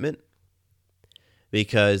time commitment,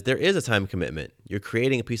 because there is a time commitment. You're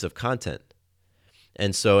creating a piece of content.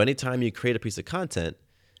 And so anytime you create a piece of content,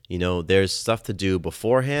 there's stuff to do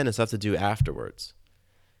beforehand and stuff to do afterwards.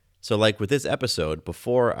 So like with this episode,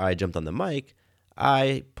 before I jumped on the mic,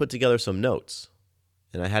 I put together some notes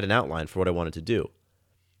and I had an outline for what I wanted to do.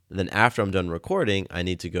 And then after I'm done recording, I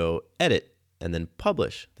need to go edit and then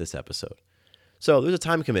publish this episode. So there's a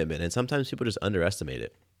time commitment, and sometimes people just underestimate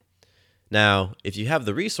it. Now, if you have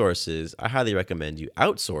the resources, I highly recommend you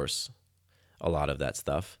outsource a lot of that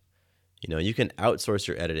stuff. You can outsource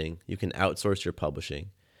your editing, you can outsource your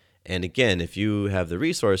publishing. And again, if you have the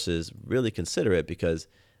resources, really consider it, because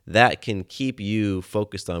that can keep you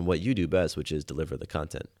focused on what you do best, which is deliver the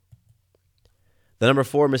content. The number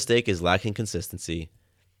 4 mistake is lacking consistency,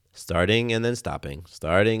 starting and then stopping,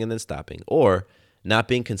 or not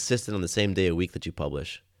being consistent on the same day a week that you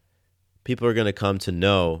publish. People are going to come to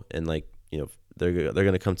know and they're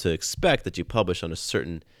going to come to expect that you publish on a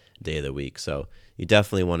certain day of the week. So you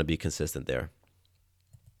definitely want to be consistent there.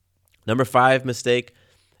 Number 5 mistake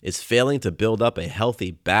is failing to build up a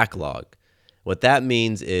healthy backlog. What that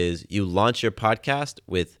means is you launch your podcast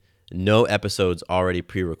with no episodes already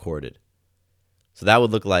pre-recorded. So that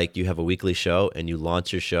would look like you have a weekly show and you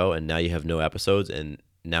launch your show and now you have no episodes, and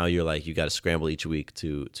now you're like, you got to scramble each week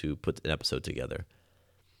to put an episode together.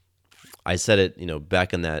 I said it,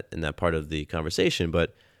 back in that part of the conversation,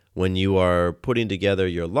 but when you are putting together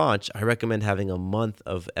your launch, I recommend having a month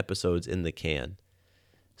of episodes in the can.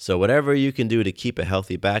 So whatever you can do to keep a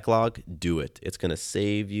healthy backlog, do it. It's going to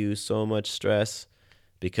save you so much stress,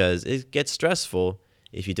 because it gets stressful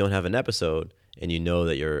if you don't have an episode and you know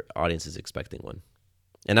that your audience is expecting one.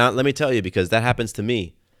 And let me tell you, because that happens to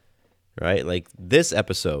me, right? Like this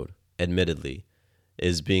episode, admittedly,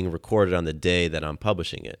 is being recorded on the day that I'm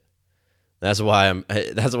publishing it. That's why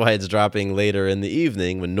it's dropping later in the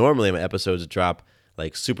evening, when normally my episodes drop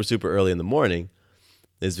like super, super early in the morning,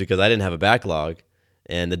 is because I didn't have a backlog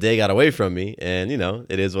and the day got away from me, and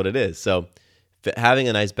it is what it is. So having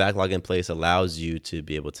a nice backlog in place allows you to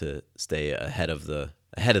be able to stay ahead of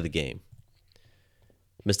the game.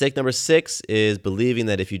 Mistake number 6 is believing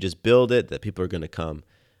that if you just build it, that people are going to come.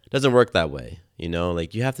 It doesn't work that way.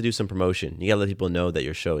 Like you have to do some promotion. You got to let people know that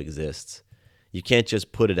your show exists. You can't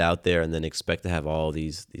just put it out there and then expect to have all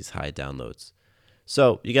these high downloads.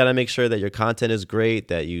 So you got to make sure that your content is great,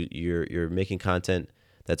 that you're making content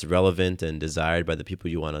that's relevant and desired by the people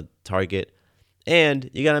you want to target. And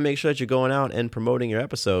you got to make sure that you're going out and promoting your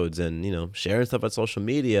episodes and, sharing stuff on social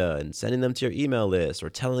media and sending them to your email list or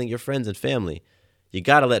telling your friends and family. You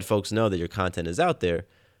got to let folks know that your content is out there.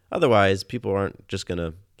 Otherwise, people aren't just going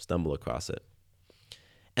to stumble across it.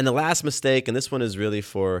 And the last mistake, and this one is really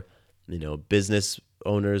for, business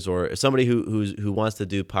owners or somebody who wants to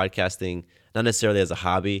do podcasting, not necessarily as a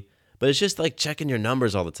hobby, but it's just like checking your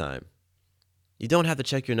numbers all the time. You don't have to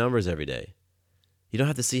check your numbers every day. You don't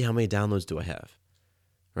have to see how many downloads do I have,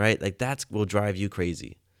 right? Like that will drive you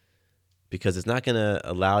crazy because it's not going to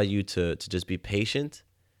allow you to just be patient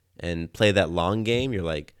and play that long game. You're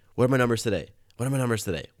like, what are my numbers today? What are my numbers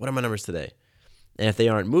today? What are my numbers today? And if they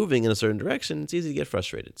aren't moving in a certain direction, it's easy to get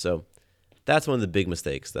frustrated. So that's one of the big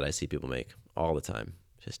mistakes that I see people make all the time.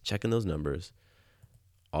 Just checking those numbers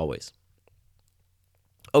always.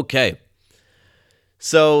 Okay.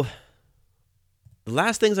 So the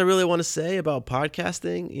last things I really want to say about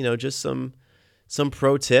podcasting, just some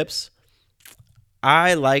pro tips.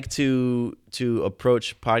 I like to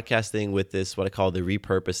approach podcasting with this, what I call the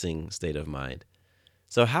repurposing state of mind.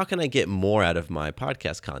 So how can I get more out of my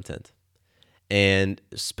podcast content? And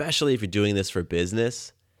especially if you're doing this for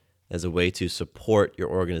business, as a way to support your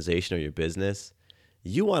organization or your business,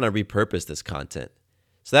 you want to repurpose this content.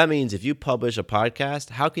 So that means if you publish a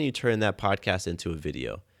podcast, how can you turn that podcast into a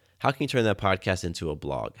video? How can you turn that podcast into a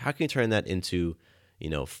blog? How can you turn that into,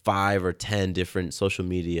 5 or 10 different social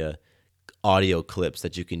media audio clips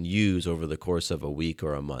that you can use over the course of a week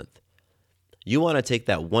or a month? You want to take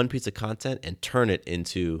that one piece of content and turn it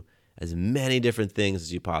into as many different things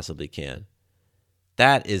as you possibly can.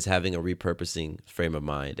 That is having a repurposing frame of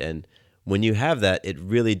mind. And when you have that, it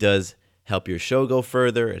really does help your show go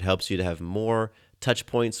further. It helps you to have more touch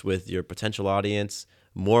points with your potential audience,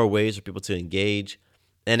 more ways for people to engage,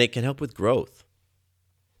 and it can help with growth.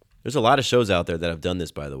 There's a lot of shows out there that have done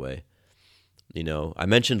this, by the way. I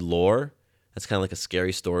mentioned Lore. That's kind of like a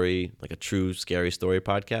scary story, like a true scary story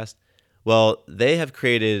podcast. Well,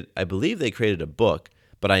 I believe they created a book,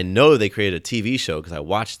 but I know they created a TV show because I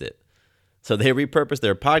watched it. So they repurposed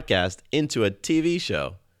their podcast into a TV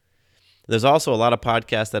show. There's also a lot of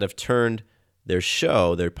podcasts that have turned their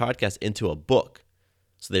podcast into a book.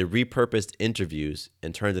 So they repurposed interviews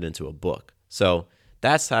and turned it into a book. So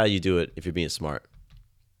that's how you do it if you're being smart.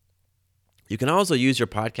 You can also use your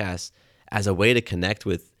podcast as a way to connect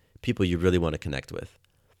with people you really want to connect with.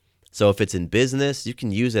 So if it's in business, you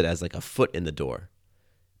can use it as like a foot in the door.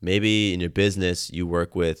 Maybe in your business, you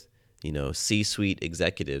work with, C-suite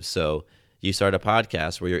executives. So you start a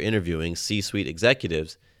podcast where you're interviewing C-suite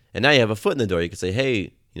executives, and now you have a foot in the door. You can say,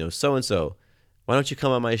 hey, so-and-so, why don't you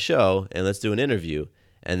come on my show and let's do an interview?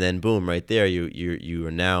 And then boom, right there, you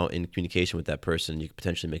are now in communication with that person. You could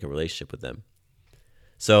potentially make a relationship with them.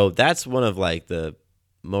 So that's one of like the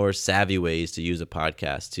more savvy ways to use a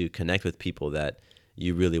podcast to connect with people that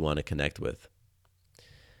you really want to connect with.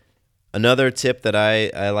 Another tip that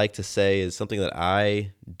I like to say is something that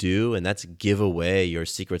I do, and that's give away your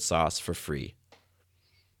secret sauce for free.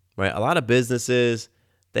 Right? A lot of businesses,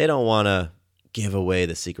 they don't want to give away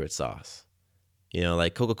the secret sauce.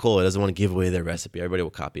 Like Coca-Cola doesn't want to give away their recipe. Everybody will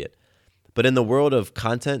copy it. But in the world of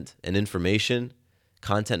content and information,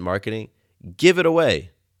 content marketing, give it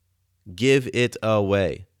away. Give it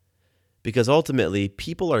away. Because ultimately,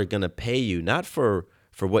 people are going to pay you not for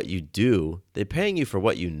what you do. They're paying you for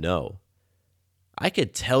what you know. I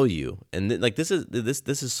could tell you, and this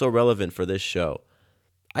is so relevant for this show.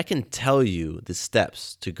 I can tell you the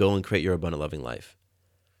steps to go and create your abundant loving life.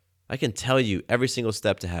 I can tell you every single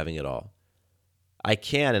step to having it all. I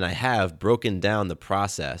can and I have broken down the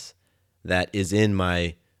process that is in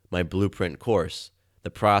my blueprint course,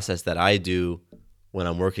 the process that I do when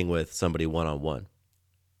I'm working with somebody one-on-one.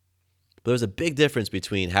 But there's a big difference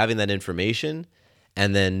between having that information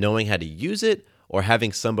and then knowing how to use it, or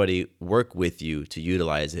having somebody work with you to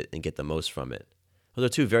utilize it and get the most from it. Those are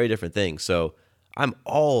two very different things. So I'm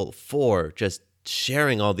all for just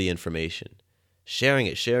sharing all the information, sharing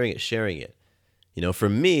it. For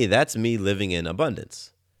me, that's me living in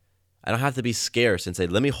abundance. I don't have to be scarce and say,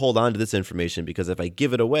 let me hold on to this information because if I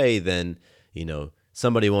give it away, then,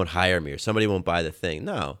 somebody won't hire me or somebody won't buy the thing.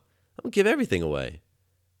 No, I'm going to give everything away.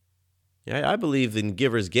 I believe in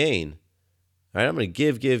giver's gain. All right, I'm going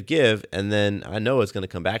to give, and then I know it's going to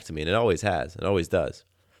come back to me, and it always has. It always does.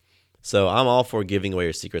 So I'm all for giving away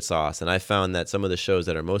your secret sauce, and I found that some of the shows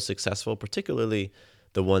that are most successful, particularly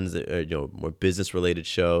the ones that are more business-related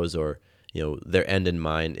shows or their end in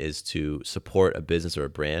mind is to support a business or a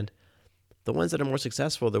brand, the ones that are more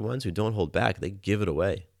successful are the ones who don't hold back. They give it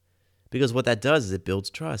away. Because what that does is it builds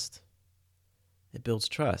trust. It builds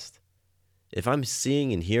trust. If I'm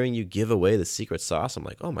seeing and hearing you give away the secret sauce, I'm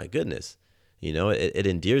like, oh my goodness. It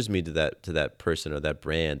endears me to that person or that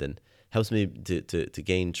brand and helps me to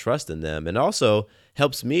gain trust in them, and also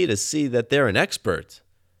helps me to see that they're an expert.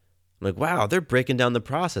 I'm like, wow, they're breaking down the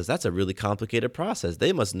process. That's a really complicated process.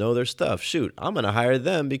 They must know their stuff. Shoot, I'm going to hire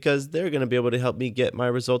them because they're going to be able to help me get my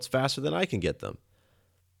results faster than I can get them.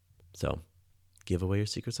 So give away your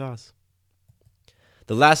secret sauce.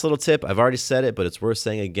 The last little tip, I've already said it, but it's worth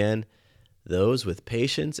saying again. Those with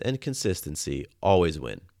patience and consistency always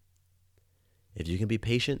win. If you can be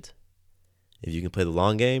patient, if you can play the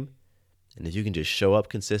long game, and if you can just show up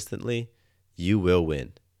consistently, you will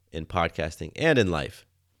win in podcasting and in life,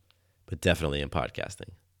 but definitely in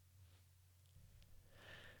podcasting.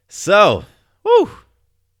 So, that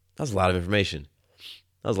was a lot of information.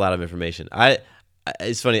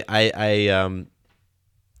 It's funny. I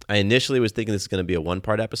initially was thinking this is going to be a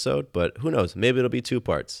one-part episode, but who knows? Maybe it'll be 2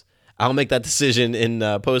 parts. I'll make that decision in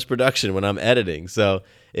post-production when I'm editing. So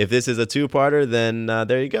if this is a 2-parter, then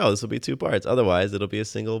there you go. This will be 2 parts. Otherwise, it'll be a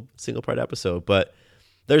single-part episode. But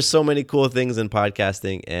there's so many cool things in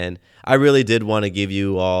podcasting, and I really did want to give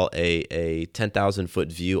you all a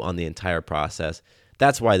 10,000-foot view on the entire process.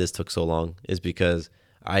 That's why this took so long, is because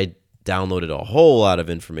I downloaded a whole lot of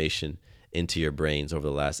information into your brains over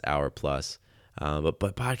the last hour plus. But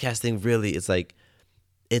podcasting really,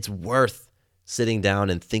 it's worth sitting down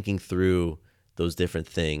and thinking through those different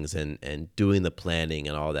things and doing the planning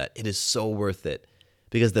and all that. It is so worth it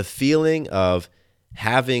because the feeling of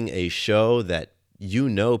having a show that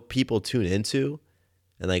people tune into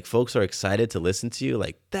and folks are excited to listen to you,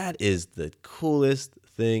 that is the coolest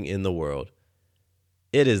thing in the world.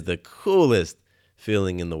 It is the coolest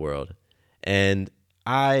feeling in the world. And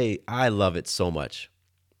I love it so much.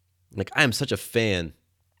 I am such a fan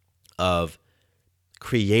of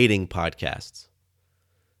creating podcasts,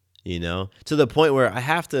 to the point where I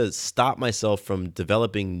have to stop myself from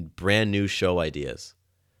developing brand new show ideas.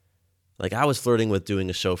 I was flirting with doing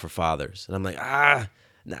a show for fathers, and I'm like, I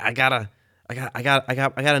got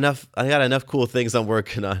enough cool things I'm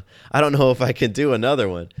working on. I don't know if I can do another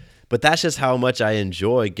one, but that's just how much I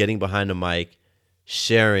enjoy getting behind a mic,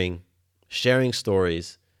 sharing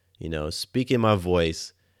stories, speaking my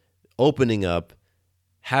voice, opening up,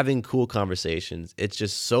 having cool conversations. It's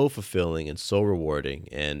just so fulfilling and so rewarding.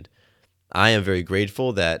 And I am very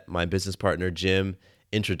grateful that my business partner, Jim,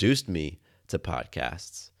 introduced me to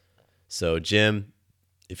podcasts. So Jim,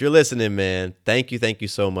 if you're listening, man, thank you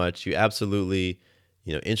so much. You absolutely,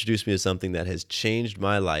 introduced me to something that has changed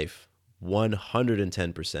my life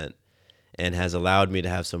 110% and has allowed me to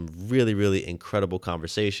have some really, really incredible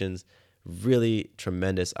conversations, really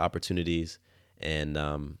tremendous opportunities. And,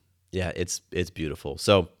 it's beautiful.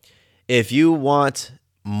 So if you want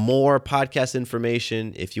more podcast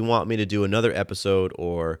information, if you want me to do another episode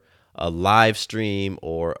or a live stream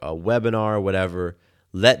or a webinar or whatever,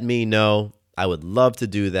 let me know. I would love to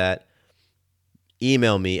do that.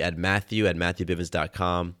 Email me at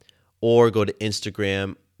matthew@matthewbivens.com or go to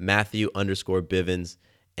Instagram, Matthew_Bivens,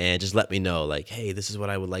 and just let me know, hey, this is what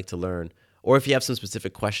I would like to learn. Or if you have some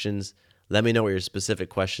specific questions, let me know what your specific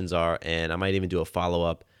questions are, and I might even do a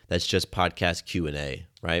follow-up that's just podcast Q&A,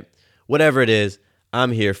 right? Whatever it is,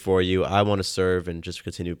 I'm here for you. I want to serve and just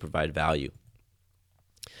continue to provide value.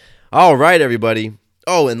 All right, everybody.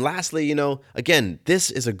 Oh, and lastly, again,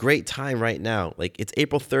 this is a great time right now. It's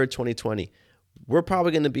April 3rd, 2020. We're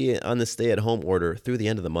probably going to be on the stay-at-home order through the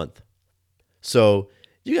end of the month. So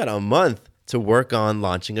you got a month to work on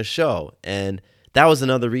launching a show. And that was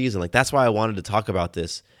another reason. That's why I wanted to talk about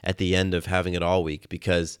this at the end of Having It All Week,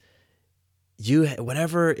 because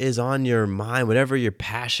whatever is on your mind, whatever your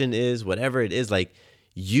passion is, whatever it is,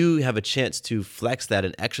 you have a chance to flex that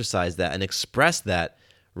and exercise that and express that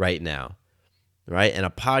right now, right? And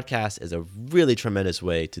a podcast is a really tremendous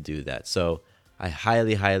way to do that. So I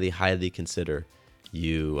highly, highly, highly consider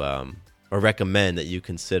you or recommend that you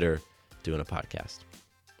consider doing a podcast.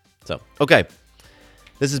 So, okay.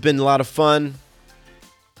 This has been a lot of fun.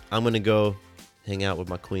 I'm going to go hang out with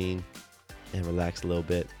my queen and relax a little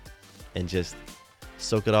bit and just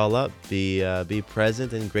soak it all up. Be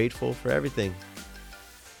present and grateful for everything.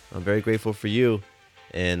 I'm very grateful for you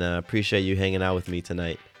and appreciate you hanging out with me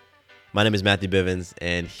tonight. My name is Matthew Bivens,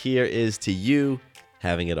 and here is to you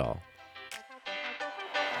having it all.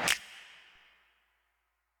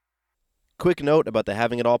 Quick note about the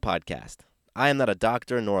Having It All podcast. I am not a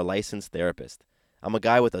doctor nor a licensed therapist. I'm a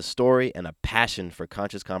guy with a story and a passion for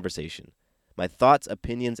conscious conversation. My thoughts,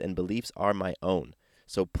 opinions, and beliefs are my own.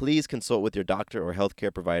 So please consult with your doctor or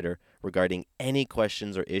healthcare provider regarding any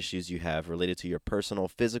questions or issues you have related to your personal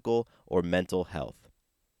physical or mental health.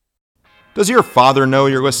 Does your father know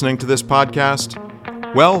you're listening to this podcast?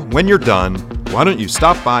 Well, when you're done, why don't you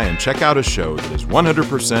stop by and check out a show that is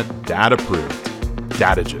 100% dad-approved,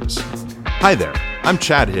 Dadages. Hi there, I'm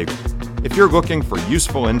Chad Higgle. If you're looking for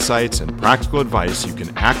useful insights and practical advice you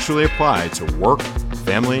can actually apply to work,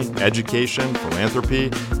 family, education,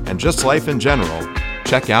 philanthropy, and just life in general,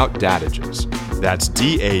 check out Dadages. That's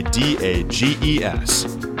Dadages,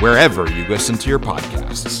 wherever you listen to your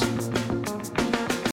podcasts.